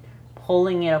mind,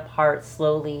 pulling it apart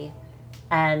slowly,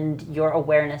 and your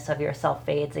awareness of yourself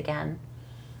fades again.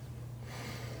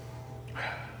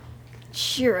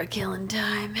 Shira killing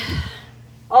time.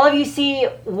 All of you see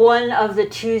one of the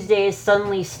Tuesdays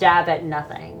suddenly stab at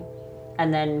nothing,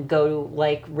 and then go,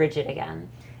 like, rigid again.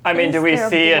 I mean, Is do we there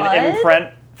see blood? an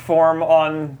imprint form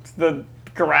on the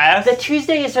grass? The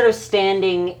Tuesday is sort of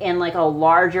standing in, like, a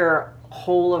larger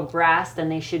hole of grass than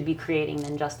they should be creating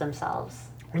than just themselves.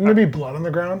 Wouldn't there be blood on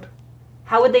the ground?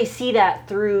 How would they see that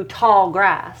through tall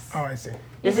grass? Oh, I see.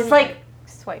 This is like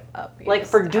swipe up. You like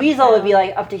just for have Dweezil to- it'd be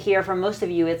like up to here. For most of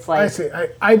you, it's I like see.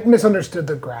 I misunderstood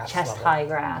the grass chest level. high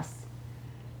grass.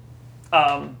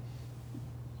 I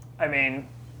mean,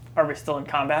 are we still in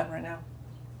combat right now?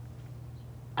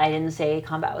 I didn't say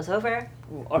combat was over.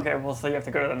 Okay, well, so you have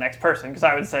to go to the next person, because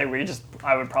I would say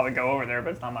I would probably go over there,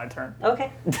 but it's not my turn.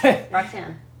 Okay,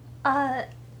 Roxanne.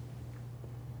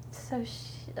 So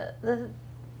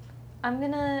I'm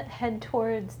gonna head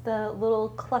towards the little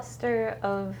cluster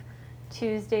of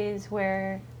Tuesdays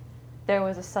where there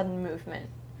was a sudden movement.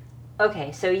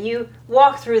 Okay, so you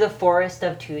walk through the forest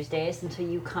of Tuesdays until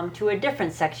you come to a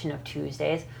different section of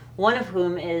Tuesdays, one of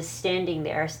whom is standing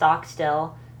there, stock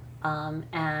still,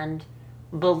 and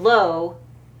below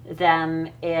them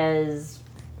is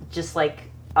just like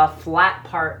a flat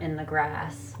part in the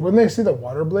grass. Wouldn't they see the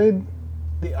water blade?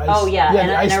 The ice. Oh yeah, the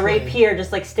and ice a blade. rapier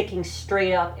just like sticking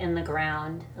straight up in the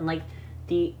ground, and like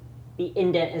the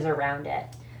indent is around it.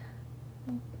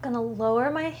 Gonna lower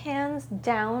my hands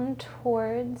down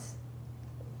towards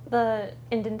the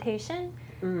indentation,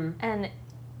 and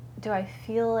do I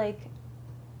feel like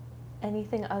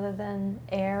anything other than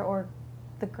air or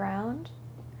the ground?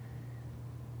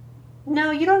 No,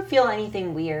 you don't feel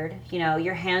anything weird. You know,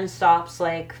 your hand stops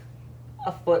like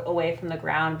a foot away from the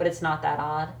ground, but it's not that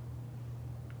odd.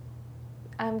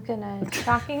 I'm gonna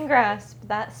shocking grasp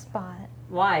that spot.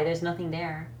 Why? There's nothing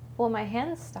there. Will my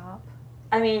hands stop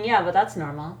I mean, yeah, but that's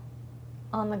normal.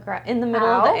 on the ground in the middle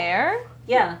of Ow. the air?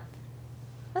 Yeah.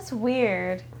 That's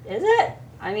weird. Is it?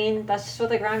 I mean, that's just what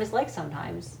the ground is like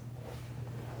sometimes.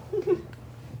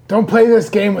 Don't play this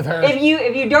game with her. If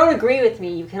you don't agree with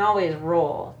me, you can always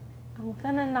roll. I'm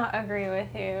gonna not agree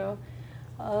with you.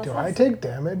 Oh, Do this I is- take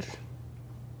damage?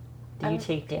 Do you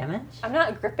take damage? I'm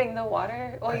not gripping the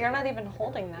water. Well, you're not even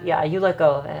holding that. Yeah, you let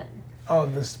go of it. Oh,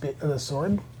 the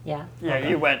sword? Yeah. Yeah,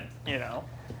 you went, you know.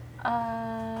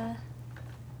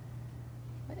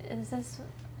 Is this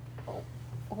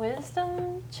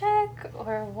wisdom check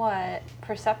or what?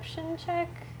 Perception check?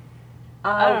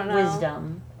 I don't know.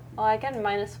 Wisdom. Well, I get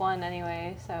 -1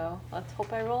 anyway, so let's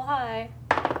hope I roll high.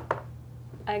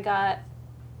 I got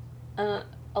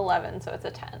 11, so it's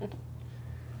a 10.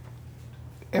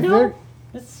 If No,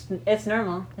 they're, it's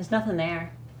normal. There's nothing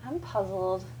there. I'm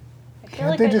puzzled. I feel can't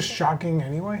like they I just should- shocking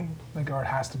anyway? Like, or it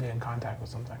has to be in contact with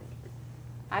something.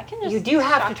 I can just. You do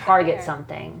have shock to the target air.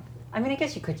 something. I mean, I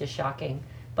guess you could just shocking,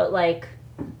 but like,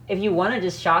 if you want to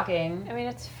just shocking, I mean,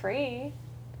 it's free.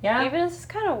 yeah. Even if it's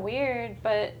kind of weird,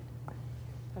 but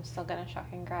I'm still gonna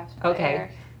shocking grasp the Okay.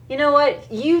 air. You know what?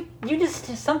 You just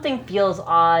something feels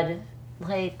odd.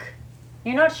 Like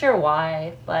you're not sure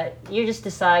why, but you just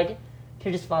decide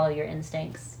to just follow your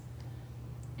instincts.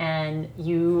 and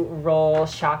you roll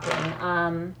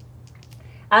shocking.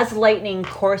 As lightning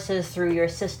courses through your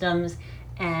systems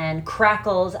and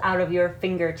crackles out of your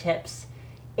fingertips,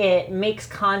 it makes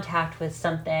contact with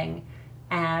something,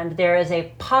 and there is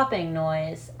a popping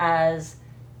noise as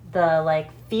the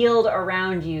field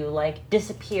around you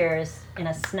disappears in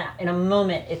a snap. In a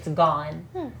moment, it's gone,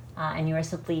 and you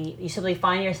simply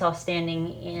find yourself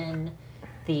standing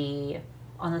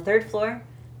on the third floor.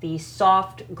 The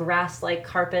soft grass-like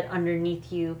carpet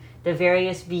underneath you, the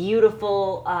various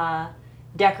beautiful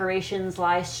decorations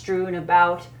lie strewn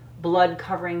about, blood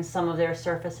covering some of their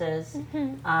surfaces.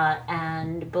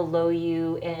 And below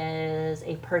you is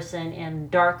a person in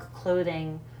dark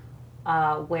clothing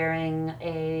wearing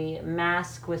a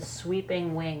mask with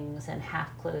sweeping wings and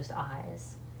half-closed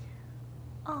eyes.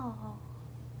 Oh.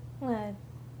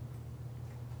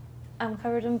 I'm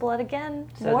covered in blood again.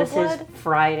 So More this blood. is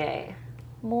Friday.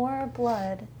 More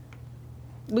blood.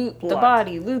 Loot the Blood.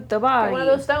 body, loot the body. One of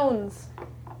those stones.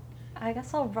 I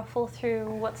guess I'll ruffle through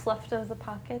what's left of the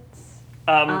pockets.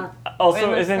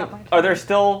 Also, Wait, that's not my are there turn.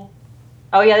 still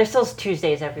Oh yeah, there's still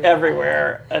Tuesdays everywhere.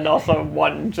 everywhere, and also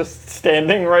one just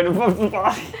standing right above the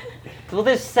body? Well,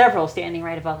 there's several standing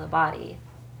right above the body.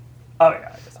 Oh yeah, I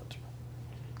guess that's true.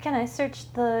 Can I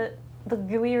search the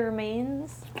gooey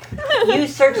remains? You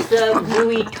search the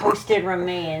gooey toasted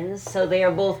remains, so they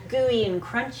are both gooey and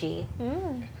crunchy.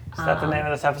 Is that the name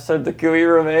of this episode? The Gooey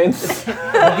Remains?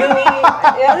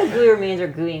 The gooey remains are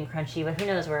gooey and crunchy, but who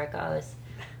knows where it goes.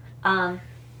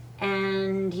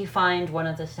 And you find one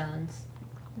of the stones.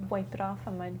 Wipe it off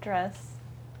on my dress.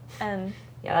 And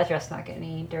Yeah, that dress not getting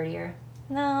any dirtier.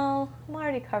 no, I'm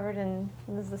already covered in,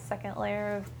 this is the second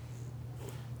layer of,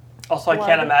 Also, I Blood.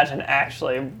 can't imagine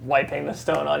actually wiping the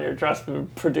stone on your dress to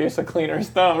produce a cleaner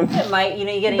stone. It might, you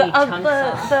get the, any chunks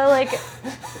off.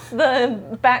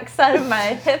 the backside of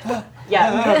my hip.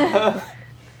 Yeah.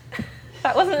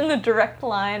 That wasn't in the direct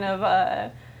line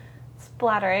of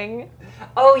splattering.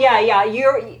 Oh yeah.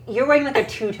 You're wearing a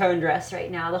two-tone dress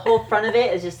right now. The whole front of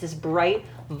it is just this bright,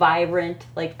 vibrant,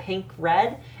 pink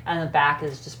red, and the back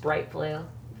is just bright blue.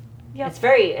 Yep. It's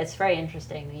very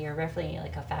interesting. You're definitely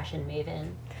a fashion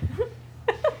maven.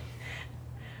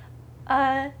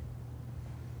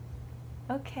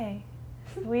 Okay.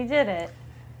 We did it.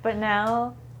 But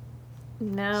now,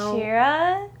 No.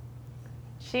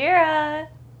 Shira.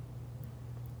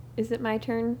 Is it my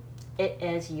turn? It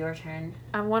is your turn.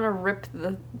 I want to rip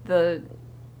the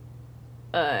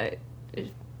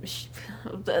Mask?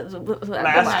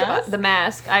 the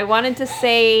mask. I wanted to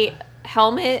say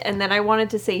helmet, and then I wanted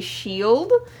to say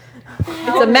shield.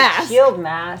 It's a mask. Shield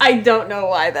mask. I don't know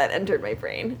why that entered my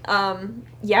brain.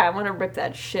 Yeah, I want to rip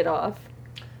that shit off.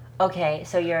 Okay,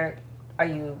 so are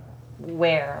you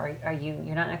where?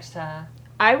 You're not next to...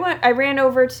 I ran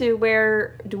over to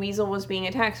where Dweezil was being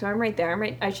attacked, so I'm right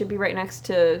there. I should be right next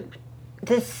to...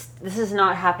 This is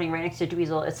not happening right next to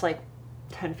Dweezil. It's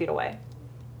 10 feet away.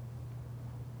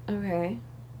 Okay.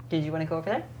 Did you want to go over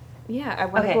there? Yeah, I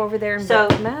want to Okay, go over there and so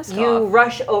rip the mask you off.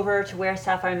 rush over to where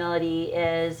Sapphire Melody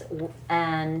is,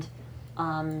 and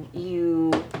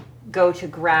you go to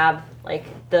grab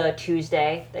the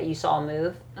Tuesday that you saw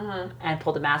move, and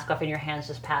pull the mask off, and your hands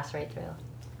just pass right through.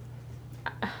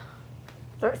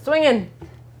 Start swinging.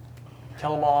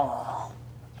 Kill them all.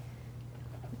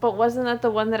 But wasn't that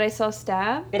the one that I saw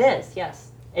stab? It is,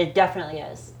 yes, it definitely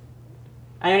is.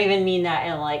 I don't even mean that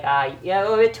in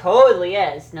it totally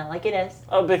is. No, it is.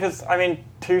 Oh, because,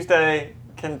 Tuesday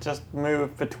can just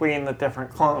move between the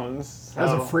different clones. So.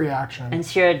 As a free action. And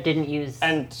Shira didn't use.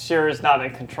 And Shira's not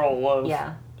in control of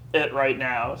Yeah. it right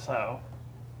now, so.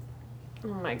 Oh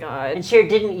my god. And Shira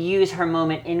didn't use her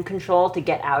moment in control to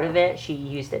get out of it. She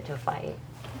used it to fight.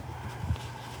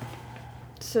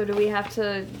 So do we have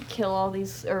to kill all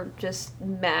these, or just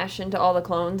mash into all the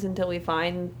clones until we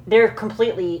find... They're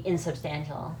completely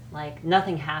insubstantial.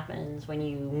 Nothing happens when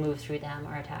you move through them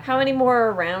or attack How them. many more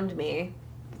are around me?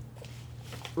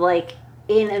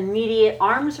 In immediate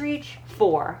arm's reach,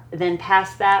 4. Then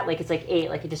past that, it's 8.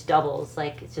 It just doubles.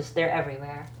 It's just, they're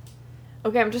everywhere.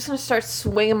 Okay, I'm just gonna start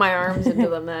swinging my arms into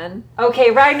them then.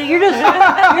 Okay, Ragnar, you're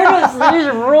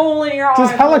just rolling your arms.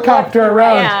 Just helicopter left and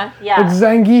around. right. Yeah. Yeah. Like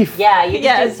Zangief. Yeah, you're just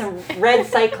Yes. doing some red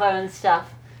cyclone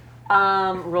stuff.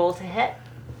 Roll to hit.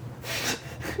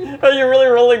 Are you really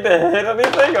rolling to hit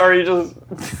anything, or are you just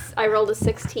I rolled a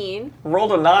 16. roll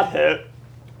to not hit?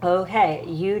 Okay,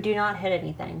 you do not hit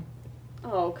anything.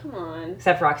 Oh, come on.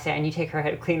 Except Roxanne, you take her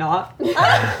head clean off. It's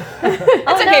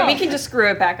okay, we can just screw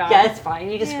it back on. Yeah, it's fine.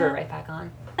 You just screw it right back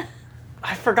on.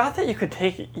 I forgot that you could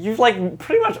take it. You've like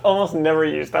pretty much almost never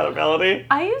used that ability.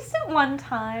 I used it one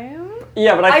time.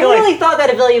 Yeah, but I I feel really like thought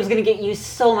that ability was going to get used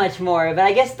so much more, but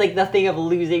I guess like the thing of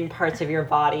losing parts of your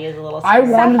body is a little. I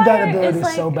scary. wanted that Sapphire is ability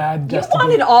like- so bad. You Just to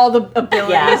wanted be, all the abilities,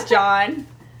 Yeah. John.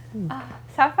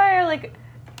 Sapphire like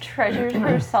treasures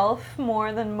herself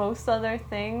more than most other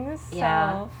things.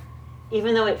 Yeah. So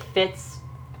Even though it fits.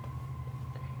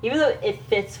 Even though it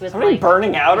fits with somebody like.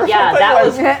 burning out or Yeah, something. that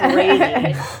was Like-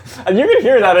 crazy. and you can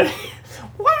hear that.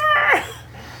 Wah!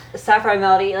 Sapphire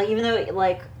Melody, like even though it,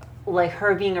 like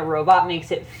her being a robot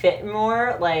makes it fit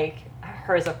more, like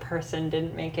her as a person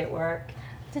didn't make it work.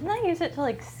 didn't I use it to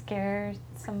like scare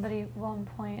somebody at one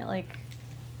point? Like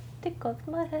stick off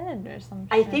my head or something.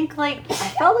 I think like I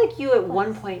felt like you at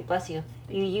one point, bless you,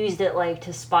 you used it like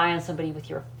to spy on somebody with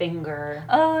your finger.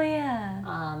 Oh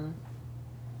yeah.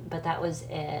 But that was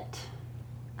it.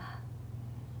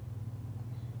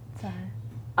 Sorry.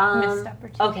 Um, Missed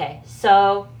opportunity. okay,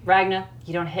 so Ragna,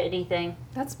 you don't hit anything.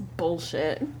 That's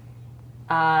bullshit.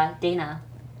 Dana.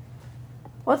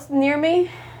 What's near me?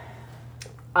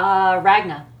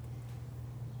 Ragna.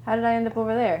 How did I end up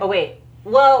over there? Oh wait.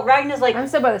 Well, Ragna's like I'm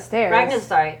still by the stairs.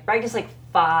 Ragna's like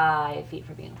 5 feet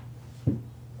from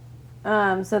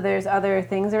you. So there's other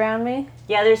things around me.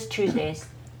 Yeah, there's Tuesdays.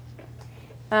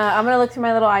 I'm gonna look through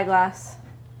my little eyeglass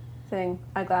thing.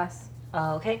 Eyeglass.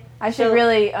 Okay. I should So-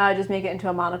 really just make it into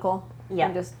a monocle. Yeah.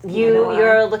 And just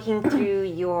You're looking through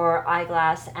your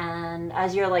eyeglass, and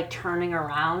as you're like turning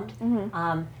around,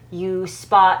 you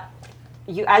spot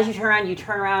as you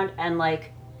turn around, and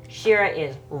like Shira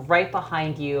is right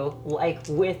behind you, like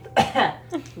with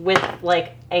with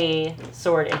like a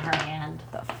sword in her hand.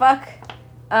 the fuck.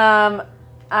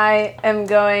 I am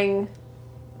going.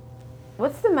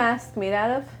 What's the mask made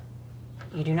out of?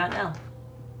 You do not know.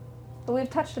 But we've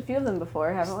touched a few of them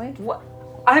before, haven't we? What?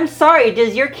 I'm sorry.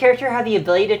 Does your character have the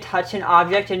ability to touch an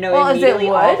object and know Well, is it immediately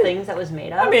all wood? things that was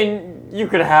made of? I mean, you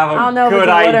could have a I don't know if good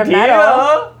it's wood or idea.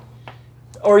 metal.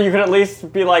 Or you could at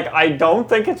least be like, I don't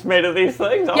think it's made of these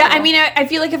things. Yeah, I mean, I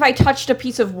feel like if I touched a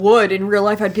piece of wood in real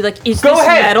life, I'd be like, is Go this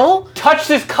ahead. metal? Touch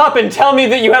this cup and tell me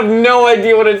that you have no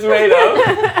idea what it's made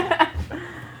of.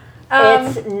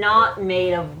 It's not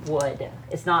made of wood.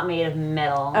 It's not made of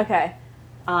metal. Okay.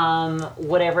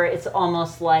 Whatever. It's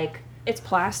almost like It's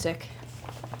plastic.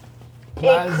 it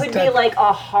could be Plastic. like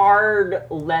a hard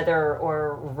leather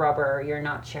or rubber. You're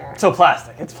not sure. So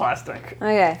plastic. It's plastic.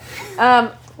 Okay.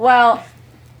 Well,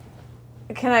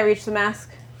 can I reach the mask?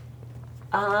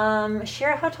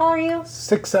 Shira, how tall are you?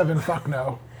 6'7", fuck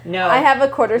no. No. I have a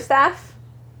quarterstaff.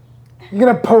 You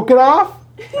gonna poke it off?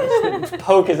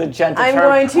 Poke is a gentle I'm term.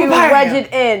 going to Bam! wedge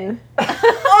it in.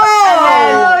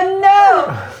 Oh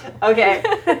no! Okay.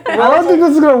 I don't think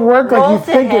this is gonna work like roll you to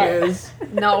think hit. it is.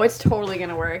 No, it's totally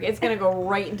gonna work. It's gonna go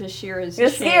right into Shira's You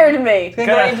chin. scared me. Go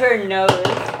into her nose.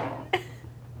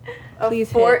 Please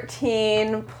hit.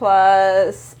 14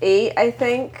 plus 8, I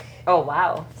think. Oh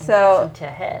wow. So, To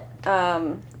hit.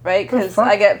 right? Because fuck?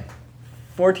 I get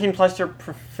 14 plus your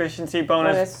proficiency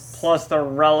bonus Bonus. plus the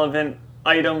relevant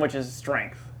item, which is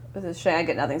strength. this is shame, I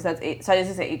get nothing. So that's 8. So I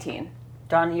just say 18.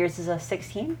 Dawn, yours is a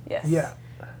 16. Yes. Yeah.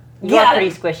 You are pretty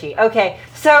squishy. Okay,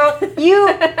 so you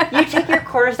take your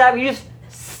quarterstaff,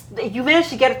 you manage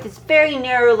to get this very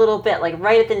narrow little bit, like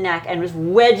right at the neck, and just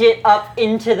wedge it up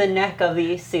into the neck of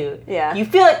the suit. Yeah. You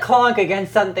feel it clonk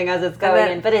against something as it's going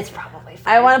then- in, but it's probably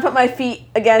fine. I want to put my feet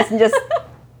against and just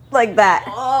like that.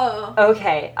 Oh.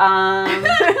 Okay.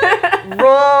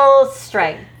 Roll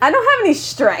strength. I don't have any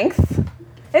strength.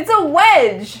 It's a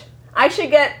wedge. I should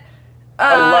get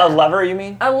A lever, you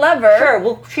mean? a lever. Sure,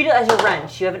 we'll treat it as a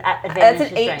wrench. You have an advantage That's an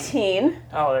to strength. 18.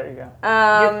 Oh, there you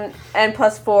go. And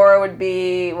plus 4 would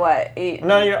be what? 8?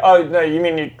 No, you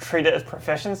mean you treat it as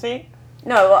proficiency?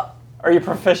 No, well, Are you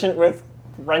proficient with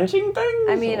wrenching things?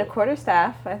 I mean a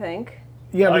quarterstaff, I think.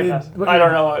 Yeah, I but guess. I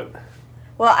don't know what.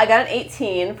 Well, I got an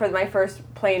 18 for my first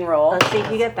plain roll, Let's see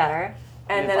if you get better.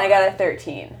 and then I got a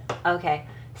 13. Okay.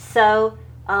 So,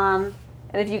 And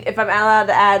if I'm allowed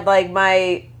to add like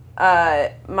my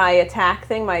my attack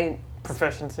thing, my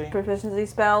Proficiency. proficiency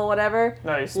spell, whatever.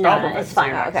 No, you spell no, proficiency. it's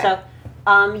fine. right? Okay.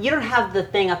 So, you don't have the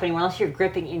thing up anymore unless you're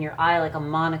gripping in your eye like a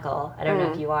monocle. I don't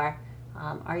know if you are.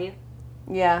 Are you?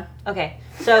 Yeah. Okay.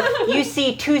 So you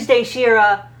see Tuesday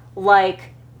Shira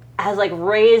has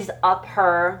raised up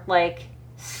her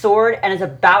sword and is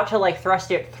about to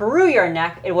thrust it through your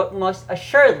neck in what most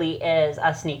assuredly is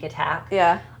a sneak attack.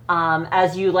 Yeah.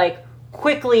 As you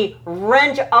quickly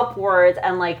wrench upwards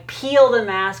and peel the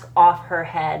mask off her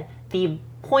head, the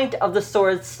point of the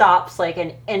sword stops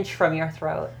an inch from your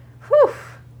throat. Whew.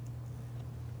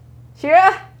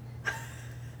 Shira,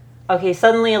 Okay,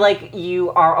 suddenly, like,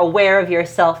 you are aware of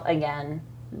yourself again.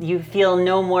 You feel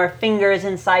no more fingers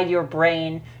inside your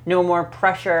brain, no more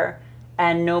pressure,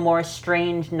 and no more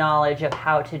strange knowledge of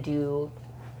how to do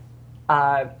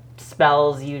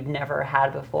spells you'd never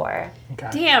had before. Okay.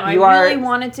 Damn, I You are- really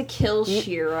wanted to kill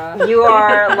Shira. You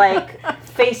are, like,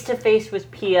 face to face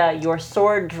with Pia, your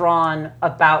sword drawn,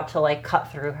 about to, like,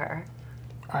 cut through her.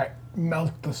 All right.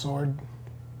 Melt the sword.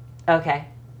 Okay.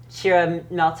 Shira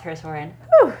melts her sword.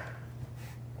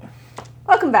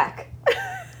 Welcome back.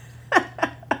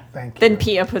 Thank you. Then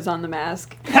Pia puts on the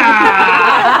mask.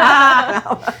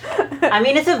 I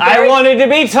mean, it's a I very... wanted to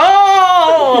be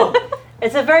tall!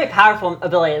 It's a very powerful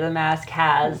ability the mask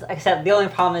has, except the only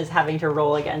problem is having to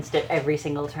roll against it every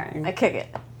single turn. I kick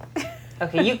it.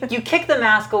 Okay, you kick the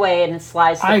mask away and it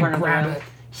slides to the I corner of the grab room. it.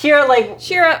 Shira, like,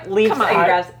 Shira, leaps come and on.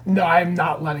 grabs... No, I'm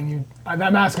not letting you.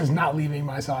 That mask is not leaving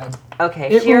my side. Okay,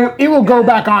 It will go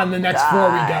back on the next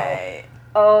floor we go.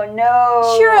 Oh,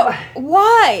 no. Shira,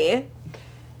 why?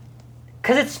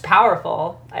 Because it's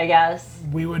powerful, I guess.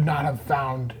 We would not have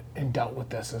found and dealt with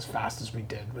this as fast as we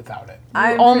did without it.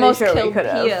 I'm Almost pretty sure we killed could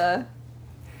have. Pia.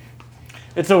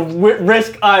 It's a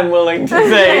risk I'm willing to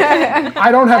take.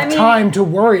 I don't have time to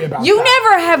worry about You that.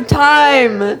 never have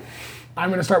time. I'm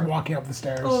going to start walking up the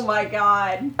stairs. Oh my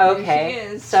god. Okay, Here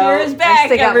she is. so- Shira's back,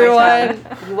 stick out my everyone.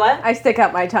 You what? I stick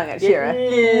out my tongue at Shira.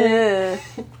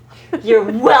 You're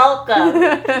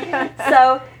welcome.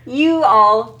 So, you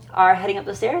all are heading up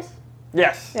the stairs?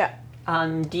 Yes. Yeah.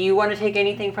 Do you want to take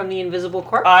anything from the invisible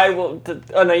corpse? I will.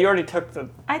 Oh no, you already took the.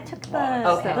 I took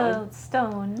Okay. the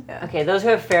stone. Okay, those who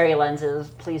have fairy lenses,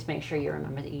 please make sure you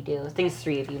remember that you do. I think it's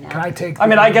 3 of you now. Can I take I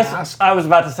mean, the I guess mask? I was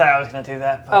about to say I was going to do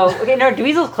that. But Oh, okay, no,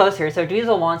 Dweezil's closer, so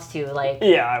Dweezil wants to, like...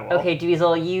 yeah, I will. Okay,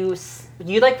 Dweezil,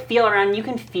 you like, feel around, you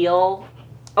can feel...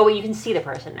 Oh, wait, you can see the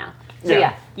person now. So,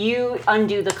 Yeah. you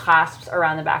undo the clasps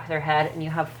around the back of their head, and you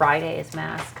have Friday's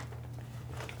mask.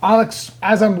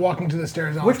 As I'm walking to the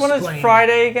stairs, I'll Which one is explain.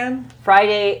 Friday again?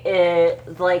 Friday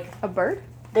is, like, A bird?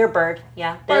 they're bird,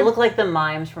 yeah. They Bird. look like the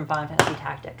mimes from Final Fantasy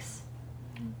Tactics.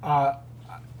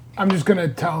 I'm just going to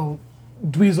tell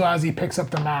Dweezil as he picks up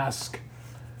the mask,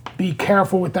 be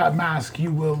careful with that mask.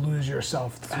 You will lose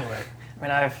yourself through it. I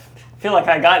mean, I feel like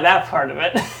I got that part of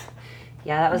it.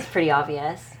 Yeah, that was pretty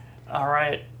obvious. All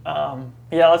right.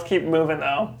 Yeah, let's keep moving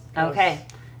though. Okay.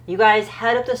 You guys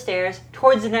head up the stairs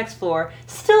towards the next floor,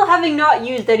 still having not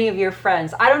used any of your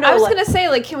friends. I don't know. I was like- gonna say,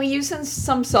 like, can we use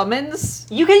some summons?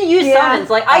 You can use Yeah. summons.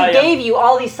 Like, I Oh, yeah. gave you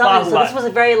all these summons, so Blah, this blah. was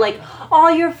a very, like,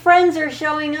 all your friends are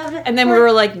showing up. And then we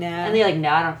were like, nah. And they're like, no,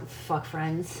 I don't fuck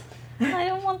friends. I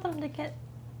don't want them to get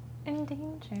in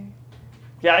danger.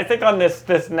 Yeah, I think on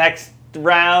this next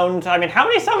round. I mean, how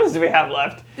many summons do we have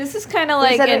left? This is kind of We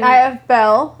like said an, I have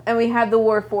Belle, and we have the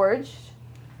Warforged,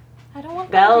 I don't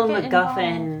want Bell them to get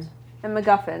MacGuffin. involved. and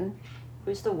MacGuffin.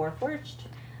 Who's the Warforged?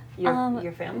 Your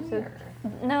family? or-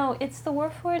 No, it's the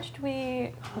Warforged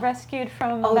we rescued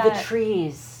from Oh, that. the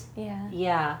trees. Yeah.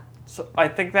 Yeah. So I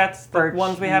think that's the Birch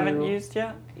ones we haven't yew. used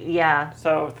yet. Yeah.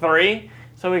 So 3.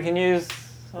 So we can use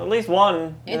at least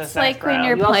one. in It's this like next when round.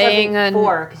 you're You also playing have an-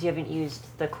 4 because you haven't used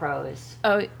the crows.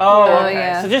 oh, Oh, okay.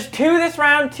 yeah. So just 2 this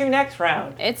round, 2 next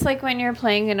round. It's like when you're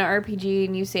playing an RPG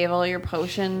and you save all your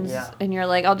potions Yeah. and you're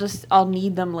like, I'll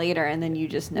need them later, and then you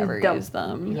just never don't. use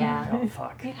them. Yeah. Oh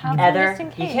fuck. You have them Ether. just in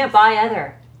You case. can't buy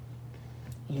Ether.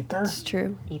 Ether? It's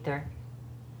true. Ether.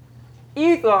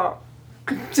 Ether.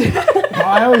 Well,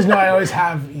 I always know I always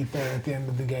have ether at the end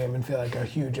of the game and feel like a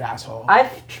huge asshole. I've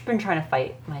been trying to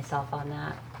fight myself on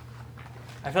that.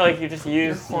 I feel like you just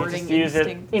use hoarding it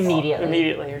instinct. Immediately.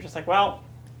 Immediately, you're just like, well,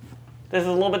 this is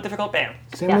a little bit difficult. Bam.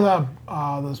 Same Yeah.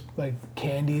 with those like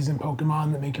candies in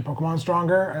Pokemon that make your Pokemon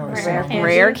stronger. I always say Rare those. candy?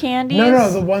 Rare candies? No,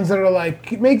 the ones that are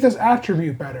like make this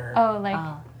attribute better. Oh, like,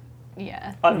 Oh.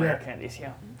 yeah. Unrare Yeah. candies,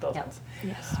 yeah, those Yep. ones.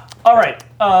 Yes. All right.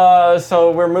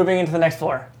 So we're moving into the next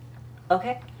floor.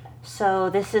 Okay. So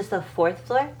this is the 4th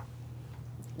floor?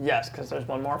 Yes, because there's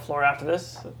one more floor after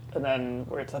this, and then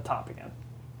we're at the top again.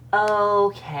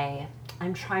 Okay.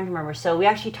 I'm trying to remember. So we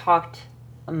actually talked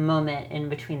a moment in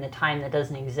between the time that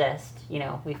doesn't exist. You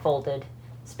know, we folded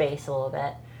space a little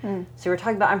bit. So we're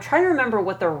talking about, I'm trying to remember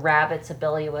what the rabbit's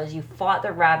ability was. You fought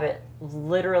the rabbit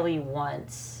literally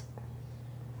once.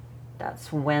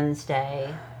 That's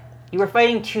Wednesday. You were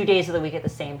fighting 2 days of the week at the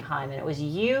same time, and it was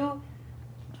you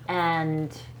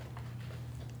and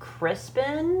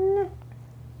Crispin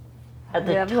at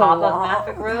the Yeah, that was a top of long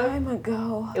Maffick Road. time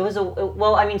ago. It was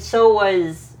well, I mean, so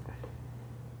was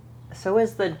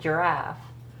the giraffe.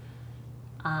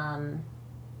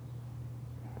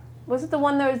 Was it the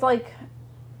one that was like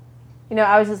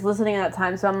I was just listening at that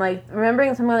time, so I'm like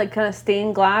remembering something like kind of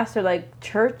stained glass or like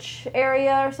church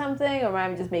area or something, or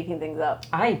am I just making things up?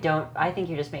 I think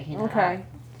you're just making it up. Okay.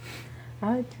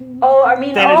 Oh, I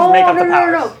mean, Then just make up the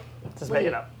powers. no. Just make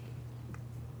it up.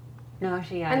 No,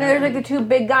 actually, yeah. And then there's like the two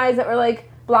big guys that were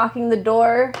like blocking the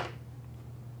door.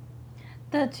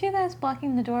 The two guys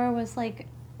blocking the door was like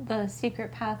the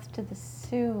secret path to the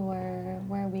sewer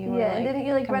where we were. Yeah, and didn't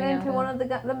you like run coming into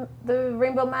out one of the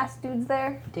rainbow masked dudes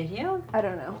there? Did you? I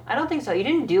don't know. I don't think so. You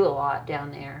didn't do a lot down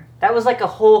there. That was like a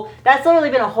whole. That's literally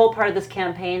been a whole part of this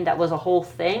campaign. That was a whole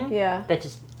thing. Yeah. That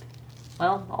just.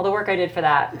 Well, all the work I did for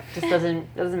that just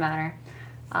doesn't matter.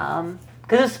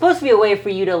 Because it's supposed to be a way for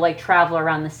you to like travel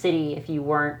around the city if you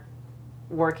weren't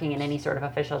working in any sort of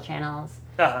official channels.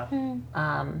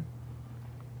 Uh-huh.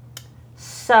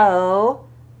 So,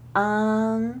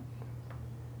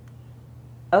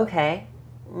 okay,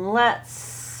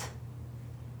 let's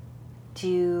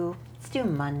do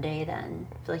Monday then.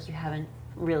 I feel like you haven't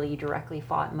really directly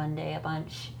fought Monday a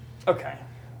bunch. Okay.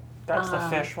 That's the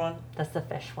fish one? That's the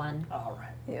fish one. All right.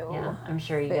 Ew. Yeah, I'm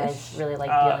sure you guys Fish. really like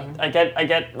dealing. I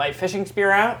get my fishing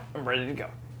spear out. I'm ready to go.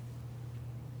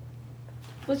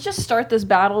 Let's just start this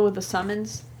battle with the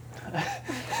summons.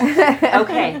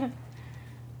 Okay.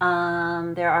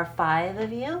 There are 5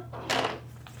 of you.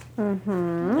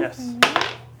 Mm-hmm. Yes.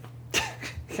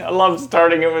 I love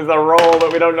starting it with a roll that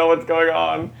we don't know what's going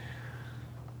on.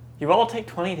 You all take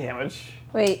 20 damage.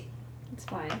 Wait, It's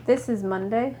fine. this is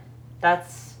Monday?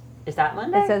 Is that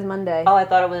Monday? It says Monday. Oh, I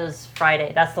thought it was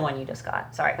Friday. That's the one you just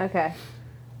got. Sorry. Okay.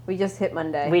 We just hit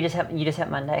Monday. You just hit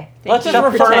Monday. Let's you just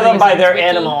for refer to them pretending by it's their Wiki.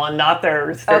 animal and not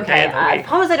their Okay, day of the I week.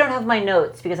 promise I don't have my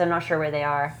notes because I'm not sure where they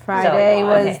are. Friday So,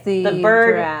 was okay. the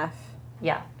bird. giraffe.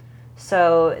 Yeah.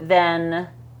 So then,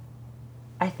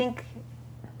 I think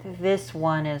this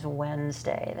one is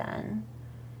Wednesday then.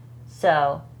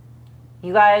 So,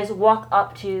 you guys walk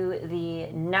up to the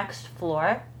next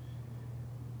floor,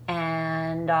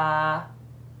 and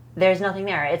there's nothing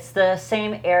there. It's the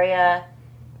same area.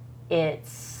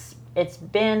 It's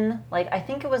been like, I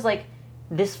think it was like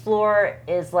this floor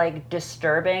is like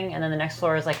disturbing, and then the next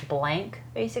floor is like blank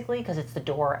basically because it's the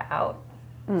door out.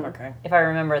 Okay. If I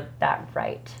remember that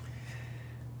right.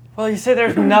 Well, you say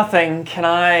there's nothing. Can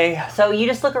I... So you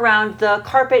just look around. The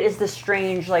carpet is the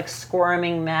strange, like,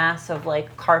 squirming mass of,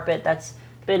 like, carpet that's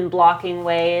been blocking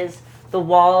ways. The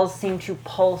walls seem to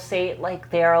pulsate like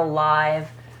they're alive.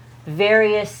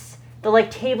 The, like,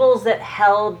 tables that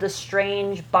held the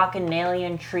strange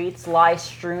bacchanalian treats lie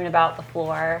strewn about the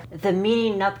floor. The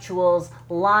meaty nuptials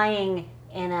lying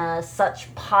in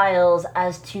such piles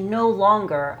as to no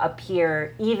longer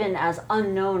appear even as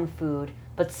unknown food,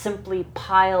 but simply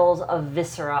piles of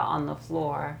viscera on the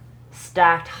floor,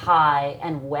 stacked high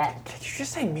and wet. Did you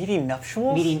just say meaty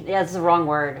nuptials? Yeah, that's the wrong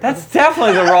word. That's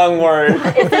definitely the wrong word.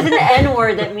 If there's an N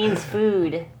word that means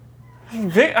food.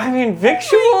 Victuals?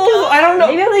 I don't know.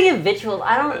 Maybe I'm thinking of victuals.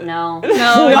 I don't know.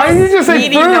 No, Why did you just say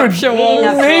meaty food?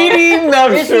 nuptials. Meaty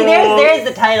nuptials. See, there's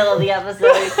the title of the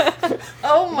episode.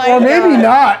 Oh my Well, god. maybe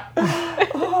not.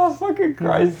 Oh, fucking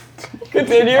Christ.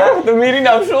 Continue. The meaty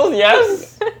nuptials,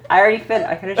 yes. I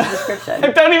finished the description.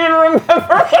 I don't even remember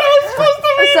what I was supposed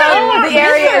to be. So the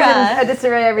area is Viscera. in a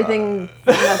disarray, everything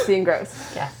messy and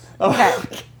gross. Yes. Okay.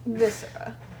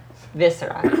 Viscera.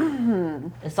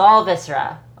 Viscera. It's all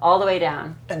viscera. All the way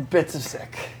down. And bits of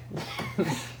sick.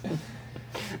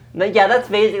 But yeah, that's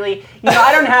basically,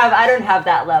 I don't have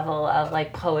that level of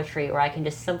like poetry where I can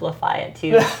just simplify it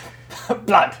to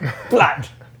Blood. Blood.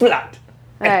 Blood.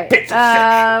 All right. Bits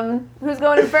of sick. Who's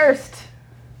going in first?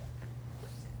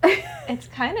 It's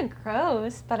kind of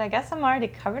gross, but I guess I'm already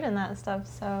covered in that stuff,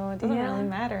 so it doesn't Yeah. really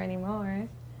matter anymore.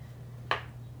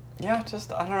 Yeah,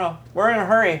 just, I don't know. We're in a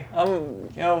hurry.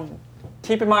 I'm,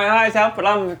 keeping my eyes out, but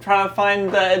I'm trying to find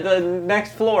the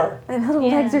next floor. My little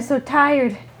Yeah. legs are so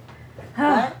tired.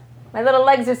 what? My little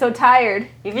legs are so tired.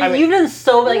 You've I mean- you've done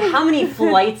so, like, how many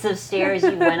flights of stairs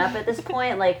you went up at this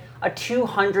point? Like, a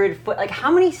 200-foot, like, how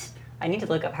many, I need to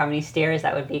look up how many stairs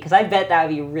that would be, because I bet that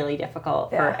would be really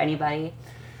difficult for Yeah. anybody.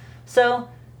 So,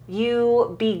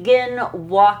 you begin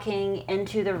walking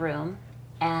into the room,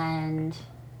 and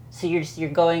so you're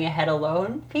going ahead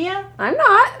alone, Pia? I'm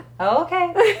not. Oh,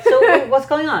 okay. So, what's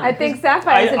going on? I think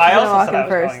Sapphire said she's I gonna also walk said I in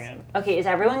was first. going in. Okay, is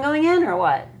everyone going in, or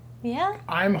what? Yeah.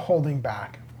 I'm holding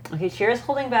back. Okay, Shira's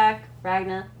holding back.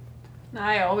 Ragna.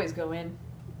 I always go in.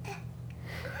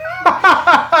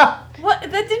 What?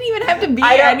 That didn't even have to be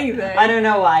anything. I don't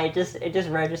know why. It just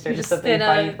registered as Just something in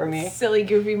funny a for me. silly,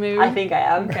 goofy mood. I think I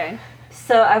am. Okay.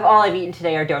 So all I've eaten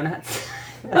today are donuts.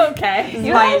 Okay. This is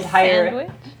You my have a entire. sandwich?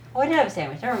 Oh, I did have a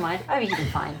sandwich. Never mind. I've eaten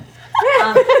fine.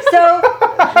 So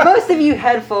most of you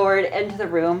head forward into the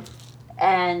room,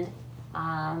 and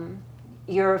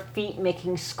your feet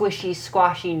making squishy,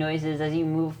 squashy noises as you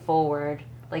move forward,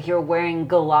 like you're wearing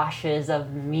galoshes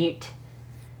of meat.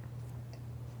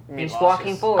 You're just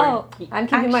walking forward. Oh, I'm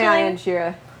keeping my eye Actually- on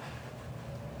Shira.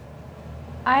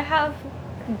 I have.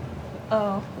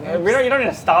 Oh. You don't need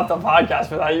to stop the podcast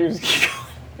for that. You just keep going.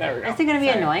 There we go. Is it going to be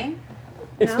annoying?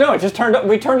 No, it just turned up.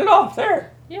 We turned it off.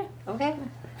 There. Okay.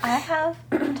 I have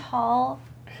tall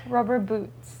rubber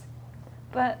boots,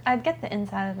 but I'd get the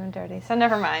inside of them dirty, so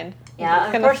never mind. Yeah, It's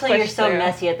gonna unfortunately, you're squish so through.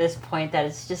 messy at this point that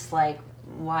it's just like,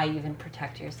 why even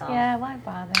protect yourself? Yeah, why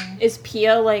bother? Is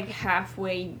Pia like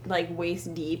halfway, like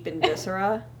waist deep in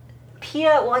viscera?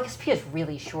 Pia, well, I guess Pia's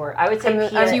really short. I would say I'm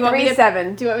Pia, Do you want me to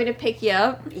 3'7". Do you want me to pick you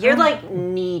up? you're like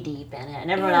knee deep in it,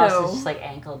 and everyone else Ew. is just like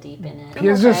ankle deep in it.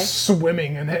 He's okay. just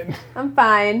swimming in it. I'm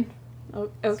fine. Oh,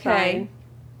 It's okay. fine.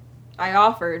 I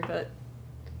offered, but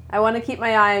I want to keep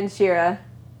my eye on Shira.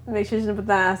 Make sure she doesn't put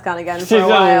the mask on again She's for a just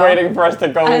while. waiting for us to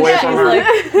go And away she's from her.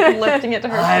 like lifting it to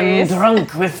her face.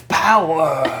 drunk with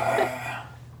power.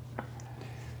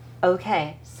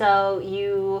 Okay, so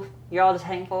you're all just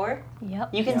heading forward.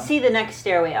 Yep. You can see the next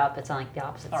stairway up. It's on like the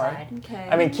opposite All right. side. okay.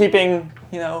 I mean, keeping,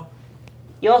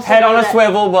 You also head know on a that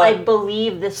swivel, I but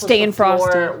believe this was Staying the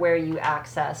floor frosty. where you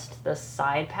accessed the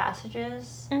side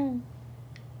passages. Mm.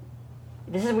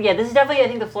 This is definitely I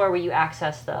think the floor where you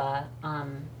accessed the.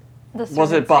 The was it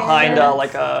servants' behind areas.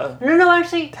 like a No,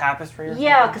 actually. tapestry or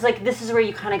Yeah, something? because like this is where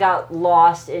you kind of got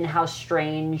lost in how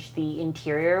strange the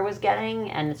interior was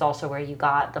getting, and it's also where you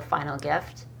got the final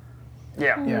gift.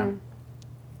 Yeah. Yeah.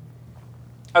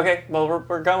 Okay, well,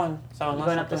 we're going. So You unless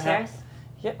going up the something stairs?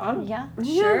 Yeah, I'm, Yeah.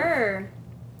 Sure.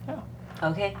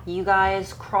 Okay, you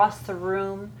guys cross the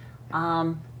room,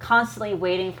 constantly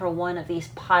waiting for one of these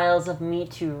piles of meat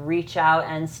to reach out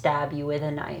and stab you with a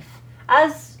knife,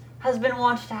 as has been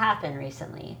wont to happen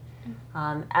recently.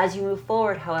 As you move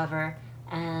forward, however,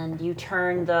 and you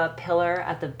turn the pillar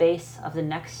at the base of the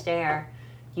next stair,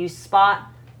 you spot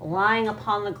lying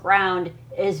upon the ground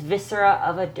is viscera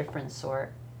of a different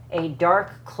sort. A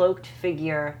dark cloaked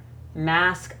figure,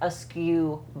 mask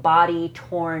askew, body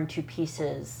torn to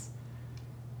pieces.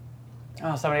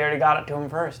 Oh, somebody already got it to him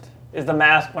first. Is the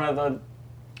mask one of the...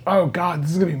 Oh God,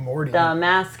 this is gonna be Morty. The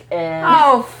mask is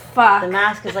Oh, fuck. the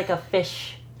mask is like a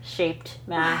fish-shaped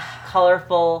mask,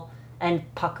 colorful and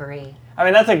puckery. I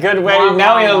mean, that's a good way. Long,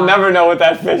 now long, he'll long. never know what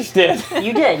that fish did.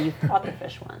 You did. You fought the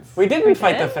fish once. We didn't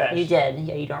fight the fish. You did.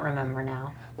 Yeah, you don't remember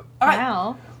now.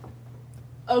 Wow.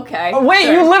 Okay. Oh, wait,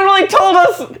 sure. you literally told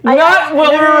us not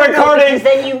while we were recording. Because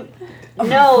then you.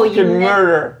 No, you. Fucking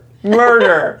murder.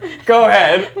 Murder. Go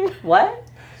ahead. What?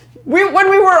 When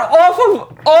we were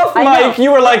off I mic, know.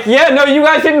 you were like, yeah, no, you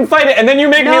guys didn't fight it. And then you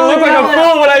make me No, look like no, a no.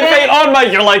 fool when I say it on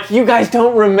mic. You're like, you guys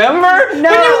don't remember? No.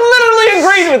 But you literally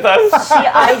agreed with us. See,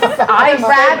 I The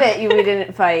rabbit we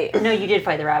didn't fight. No, you did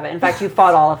fight the rabbit. In fact, you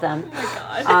fought all of them.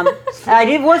 Oh my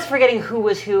god. Was forgetting who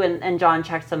was who, and John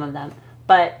checked some of them.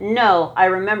 But no, I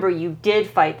remember you did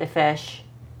fight the fish.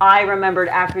 I remembered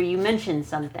after you mentioned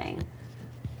something.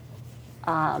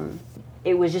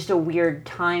 It was just a weird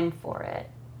time for it.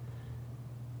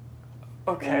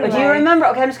 Okay. But do you remember?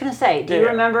 Okay, I'm just gonna say. Do you Yeah.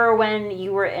 remember when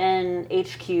you were in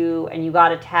HQ and you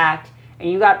got attacked and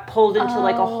you got pulled into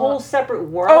like a whole separate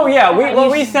world? Oh, yeah.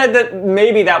 And We said that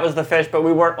maybe that was the fish, but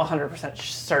we weren't 100%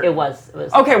 certain. It was.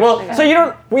 Okay, well,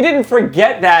 so we didn't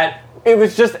forget that. It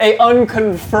was just a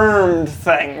unconfirmed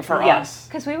thing for Yeah. us.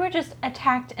 Because we were just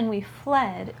attacked and we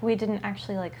fled. We didn't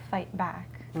actually like fight back.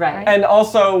 Right. And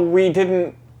also, we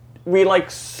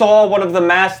saw one of the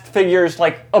masked figures,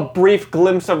 like a brief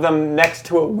glimpse of them next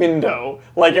to a window.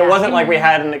 Like, it wasn't like we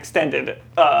had an extended,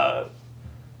 Yeah,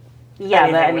 but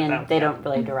anything I with mean, them. they don't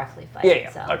really directly fight. yeah,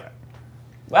 So. okay.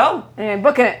 Well, Anyway,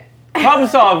 booking it. problem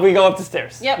solved, we go up the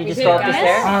stairs. Yep. You we just did, go up the guys.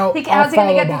 stairs? I'll How's he gonna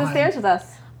follow get through the behind. stairs with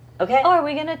us? Okay. Oh, are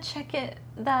we gonna check it?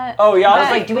 That. Oh, yeah, I was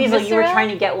I was like, Dweezil, you were Viscera? trying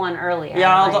to get one earlier.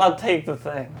 Yeah, right? I'll take the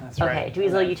thing. That's Okay, right.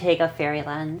 Dweezil, you take a fairy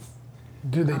lens.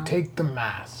 Do they take the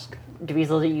mask?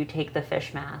 Dweezil, you take the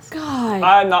fish mask. God.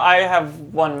 I have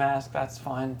one mask, that's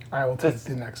fine. I will take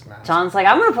the next mask. John's like,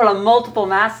 I'm gonna put on multiple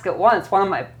masks at once. One on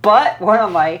my butt, one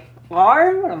on my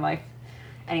arm, one on my.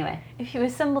 Anyway. If you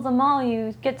assemble them all,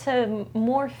 you get to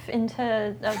morph into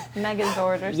a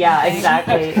Megazord or something. Yeah,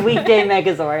 exactly. Weekday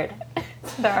Megazord.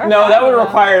 There are No, that would five of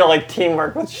them. require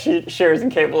teamwork with Shears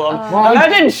and Cable. Well,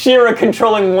 Imagine Sheera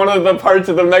controlling one of the parts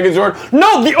of the Megazord.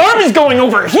 No, the arm is going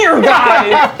over here,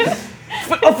 guys.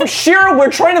 Shira,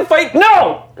 we're trying to fight.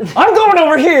 No! I'm going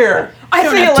over here. I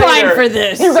don't See you have time later. for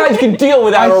this. You guys can deal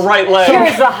without a right leg.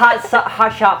 Here's the hot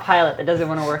shot pilot that doesn't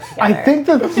want to work together. I think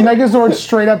the Megazord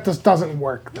straight up just doesn't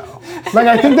work though. Like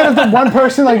I think that if the one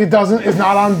person like is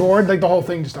not on board, like the whole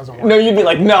thing just doesn't work. No, you'd be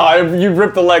like, no, you'd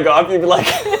rip the leg off. You'd be like,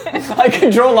 I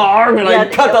control the arm and I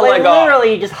cut the leg off.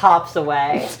 Literally just hops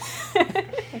away.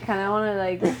 I kind of want to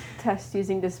like test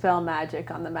using dispel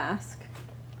magic on the mask.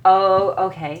 Oh,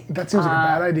 okay. That seems like a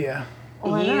bad idea.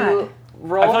 Why You not?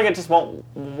 roll. I feel like it just won't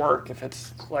work if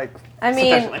it's like. I mean,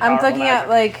 sufficiently I'm powerful looking at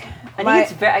magic. like I my.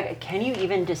 think it's very. Can you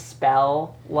even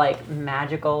dispel like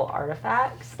magical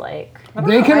artifacts? Like, They can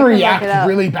look it react up.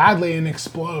 really badly and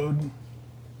explode.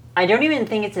 I don't even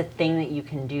think it's a thing that you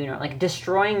can do. Like,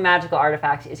 destroying magical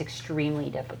artifacts is extremely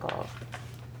difficult.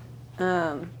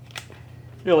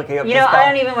 You're looking up. You know, this I spell.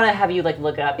 don't even want to have you like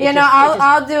look it up. Yeah, no,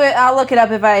 I'll do it. I'll look it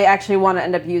up if I actually want to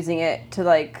end up using it to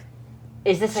like.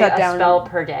 Is this shut a down- spell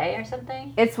per day or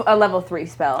something? It's a level 3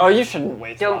 spell. Oh, you shouldn't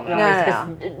waste Don't on worry, that.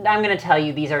 No. 'cause I'm gonna tell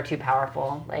you these are too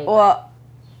powerful. Like, Well,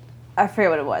 I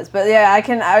forget what it was, but yeah, I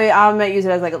can. I might use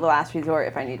it as like the last resort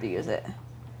if I need to use it.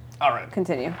 All right.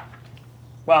 Continue.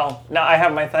 Well, now I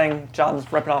have my thing.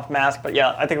 John's ripping off mask, but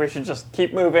yeah, I think we should just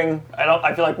keep moving.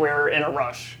 I feel like we're in a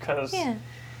rush because Yeah.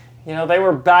 you know they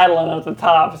were battling at the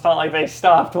top. It's not like they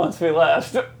stopped once we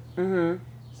left. Mm-hmm.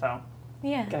 So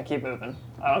Yeah. gotta keep moving.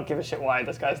 I don't give a shit why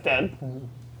this guy's dead.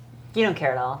 you don't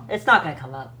care at all. It's not gonna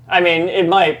come up. I mean, it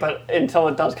might, but until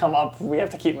it does come up, we have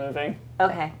to keep moving.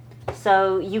 Okay.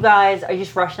 So you guys are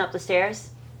just rushing up the stairs.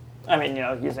 I mean, you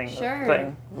know, using Sure. the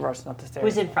thing, rushing up the stairs.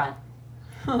 Who's in front?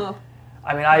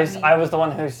 I mean, I was the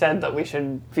one who said that we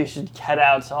should head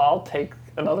out, so I'll take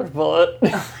another bullet.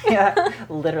 Yeah,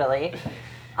 literally.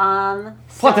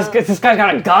 What? This guy's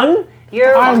got a gun?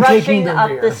 You're I'm taking rushing the up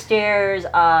rear. the stairs,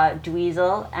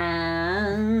 Dweezil,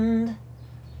 and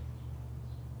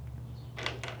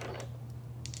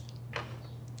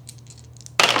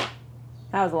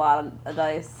That was a lot of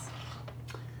dice.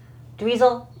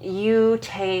 Dweezil, you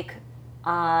take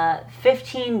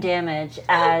 15 damage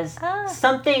as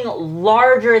something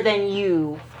larger than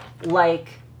you, like,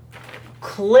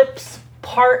 clips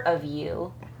part of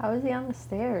you. How is he on the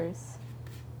stairs?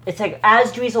 It's like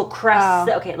as Dweezil crests.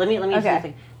 Oh. Okay, let me see Okay. the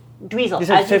thing. Dweezil, You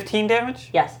said as 15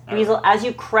 damage? Yes, Dweezil, as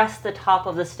you crest the top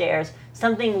of the stairs,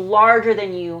 something larger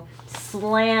than you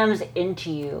slams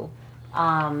into you.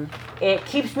 It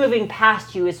keeps moving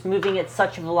past you. It's moving at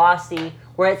such a velocity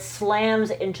where it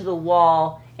slams into the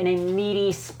wall in a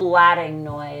meaty splatting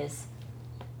noise,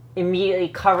 immediately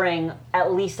covering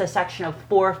at least a section of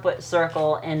 4-foot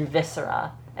circle and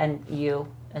viscera, and you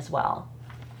as well.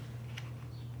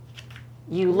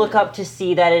 You look up to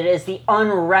see that it is the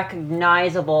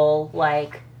unrecognizable,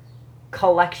 like,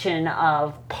 collection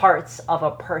of parts of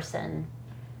a person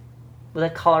with a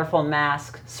colorful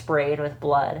mask sprayed with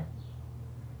blood.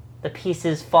 The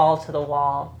pieces fall to the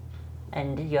wall,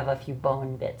 and you have a few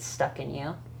bone bits stuck in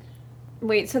you.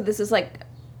 Wait, so this is like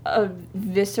a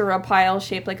viscera pile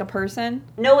shaped like a person?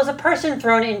 No, it was a person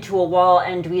thrown into a wall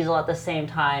and Dweezil at the same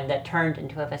time that turned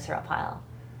into a viscera pile.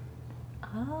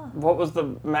 What was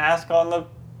the mask on the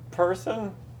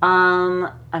person? I'm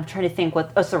trying to think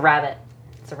what... Oh, it's a rabbit.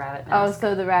 It's a rabbit Oh, mask.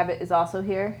 so the rabbit is also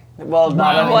here? Well,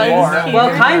 not No, anymore. it's-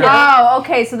 Well, kind of. Oh,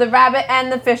 okay, so the rabbit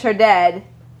and the fish are dead.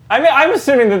 I mean, I'm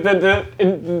assuming that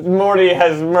the Morty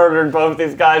has murdered both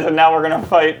these guys, and now we're gonna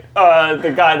fight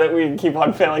the guy that we keep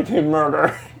on failing to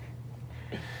murder.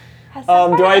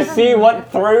 Do I see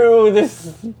what through this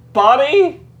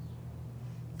body?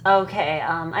 Okay,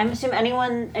 I'm assuming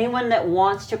anyone that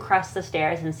wants to crest the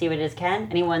stairs and see what it is can.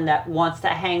 Anyone that wants to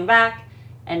hang back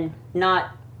and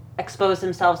not expose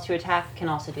themselves to attack can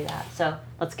also do that. So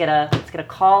let's get a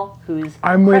call. Who's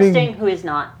I'm waiting. cresting? Who is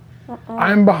not?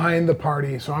 I'm behind the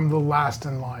party, so I'm the last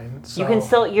in line. So You can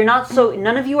still. You're not so.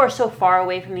 None of you are so far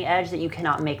away from the edge that you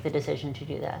cannot make the decision to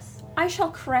do this. I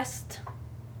shall crest.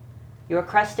 You're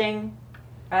cresting,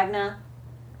 Ragna,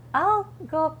 I'll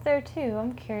go up there too.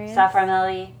 I'm curious. Sapphire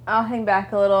Melody. I'll hang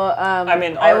back a little. I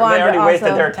mean, I they wanted to already wasted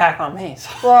also- their attack on me. So.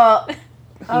 Well,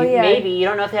 oh yeah. Maybe you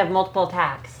don't know if they have multiple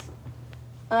attacks,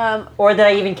 Um, or that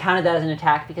I even counted that as an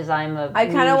attack because I'm a. I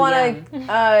kind of want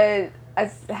to.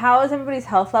 How is everybody's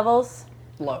health levels?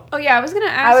 Low. Oh yeah, I was gonna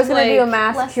ask. I was gonna like, do a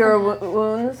mass less cure than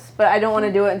wounds, but I don't want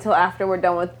to do it until after we're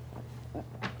done with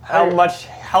How much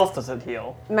health does it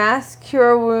heal? mass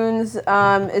cure wounds.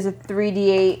 Is a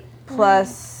 3d8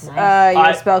 plus Nice. your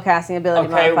I- spellcasting ability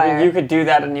Okay, modifier. well, you could do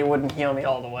that and you wouldn't heal me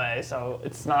all the way, so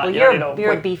it's not. Well, you you're know,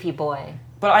 you're a like- beefy boy.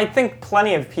 But I think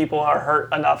plenty of people are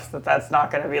hurt enough that that's not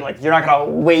going to be like you're not going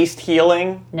to waste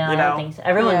healing. No, you I know? don't think so.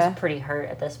 Everyone's Yeah. pretty hurt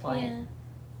at this point.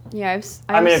 Yeah. Yeah,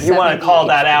 I mean, if you want to call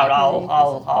that out, I'll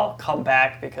I'll come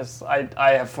back because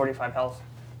I have 45 health.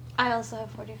 I also have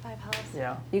 45 health.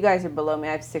 Yeah. You guys are below me.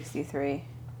 I have 63.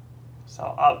 So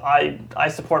I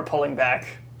support pulling back.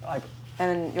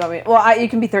 And you want me? Well, you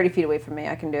can be 30 feet away from me.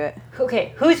 I can do it.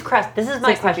 Okay, who's crest? This is my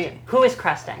 60 question. feet. Who is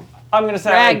cresting? I'm gonna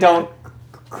say I Ragnar. don't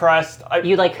crest.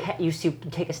 You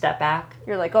take a step back.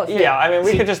 You're like, oh shit. Yeah, I mean,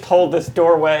 we could just hold this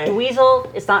doorway.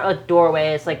 Dweezil, it's not a doorway,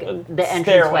 it's like the entranceway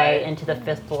stairway. into the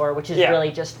 5th floor, which is Yeah.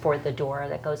 really just for the door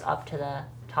that goes up to the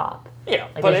top. Yeah,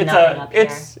 Like, but there's nothing up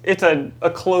it's a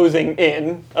closing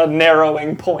in, a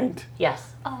narrowing point.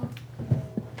 Yes. Oh,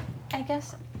 I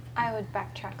guess I would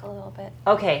backtrack a little bit.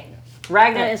 Okay,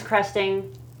 Ragnar is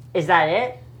cresting. Is that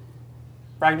it?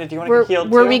 Ragnar, do you want to get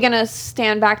healed Were too? we gonna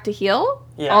stand back to heal?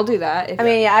 Yeah. I'll do that. I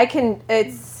mean, yeah, I can.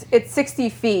 It's 60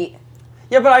 feet.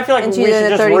 Yeah, but I feel like And we she's in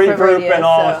should a just 30-foot regroup radius, and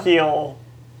all so- heal,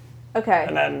 Okay.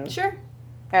 and then sure.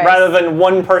 All right. rather than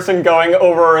one person going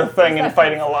over a thing and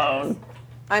fighting alone.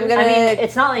 I'm gonna I mean,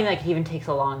 it's not like it even takes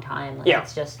a long time. Like, Yeah.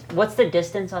 It's just, what's the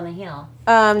distance on the heal?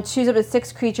 choose up to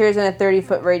 6 creatures in a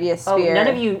 30-foot radius Oh, sphere. none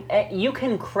of you, you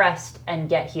can crest and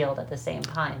get healed at the same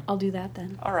time. I'll do that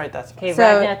then. All right, that's Okay, fine.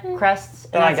 So- Ragnar crests,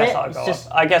 and Then I that's guess it? I'll It's go.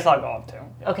 just, I guess I'll go up too.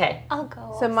 okay. I'll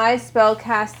go. So my spell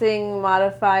casting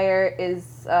modifier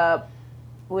is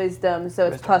wisdom, so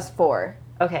it's Wisdom. +4.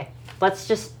 Okay, let's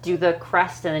just do the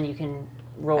crest and then you can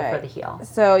roll for Alright. the heal.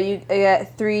 So you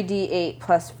get 3d8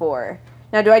 +4.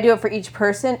 Now, do I do it for each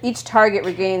person? Each target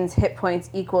regains hit points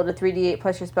equal to 3d8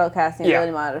 plus your spellcasting Yeah.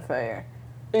 ability modifier.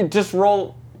 Just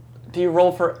roll. Do you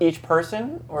roll for each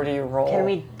person, or do you roll? Can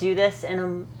we do this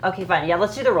in a... Okay, fine. Yeah,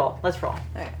 let's do the roll. Let's roll.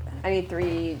 Alright, I need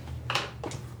 3d8s.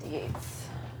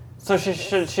 So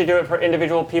should she do it for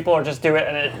individual people, or just do it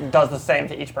and it does the same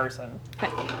to each person? It I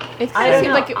kind don't of seemed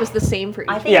know. like it was the same for each.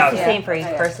 I think Yeah, it's the okay. same for each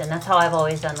Okay. person. That's how I've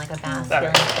always done like a mass That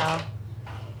healing makes spell.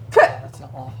 That's an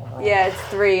awful roll. Yeah, it's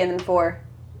 3 and then 4.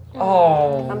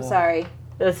 Oh. I'm sorry.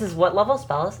 This is what level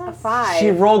spell is A this? 5.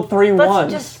 She rolled 3 Let's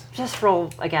ones. just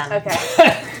roll again. Okay.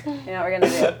 You know what we're gonna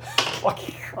do? Fuck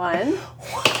you. 1.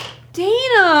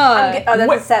 Dana! Oh, that's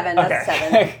Wait, a 7. That's a 7.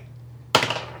 okay.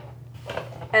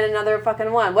 And another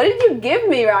fucking 1. What did you give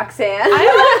me, Roxanne? I'm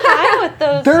high with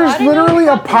those. so I There's don't know literally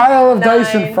a if pile of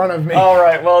dice in 9. front of me. All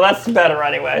right. Well, that's better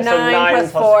anyway. So 9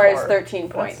 plus 4 is 13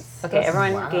 That's- points. Okay,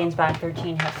 everyone gains back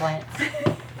 13 hit points.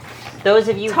 Those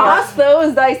of you who Toss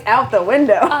those dice out the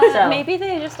window. So- maybe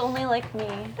they just only like me.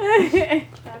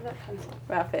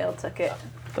 Raphael took it.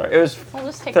 Sorry, it was We'll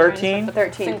just take 13? turns with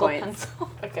 13 single points. pencil.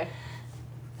 Okay.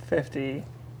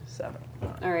 57.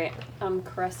 All right, I'm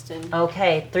cresting.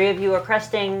 Okay, 3 of you are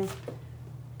cresting,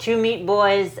 2 meat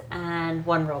boys, and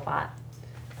 1 robot.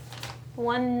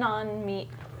 One non-meat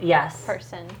Yes.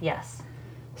 person. Yes.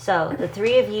 So the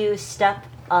 3 of you step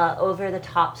over the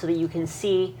top so that you can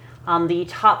see. The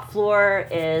top floor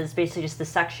is basically just the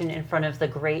section in front of the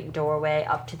great doorway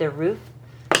up to the roof.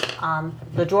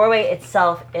 The doorway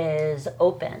itself is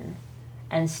open,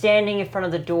 and standing in front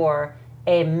of the door,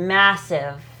 a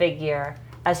massive figure,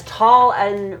 as tall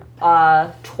and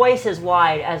twice as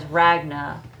wide as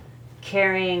Ragna,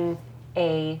 carrying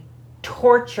a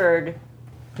tortured,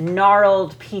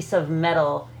 gnarled piece of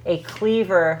metal, a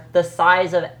cleaver the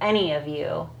size of any of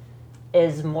you,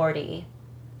 is Morty.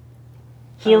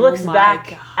 He looks my back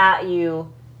God. at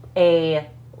you, a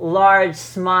large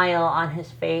smile on his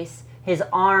face, his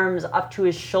arms up to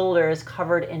his shoulders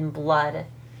covered in blood.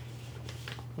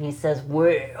 And he says,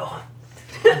 "Well,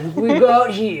 we got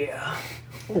here.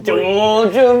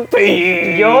 Georgia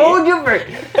B. I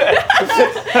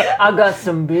got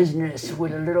some business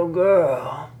with a little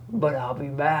girl, but I'll be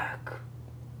back.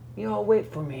 Y'all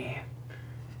wait for me."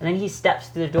 And then he steps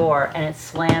through the door, and it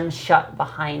slams shut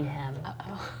behind him.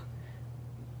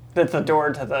 That's the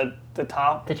door to the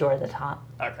top. The door at the top.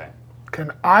 Okay.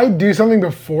 Can I do something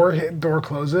before door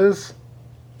closes?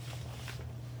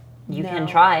 You can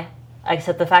try.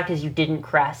 Except the fact is you didn't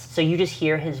crest, so you just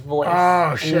hear his voice, Oh,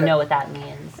 and you shit. know what that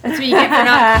means. That's what you get for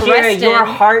not Here, cresting. your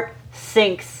heart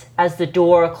sinks as the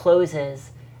door closes,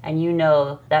 and you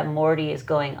know that Morty is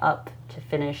going up to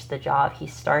finish the job he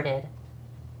started.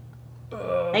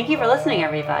 Thank you for listening,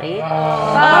 everybody.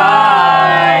 Bye.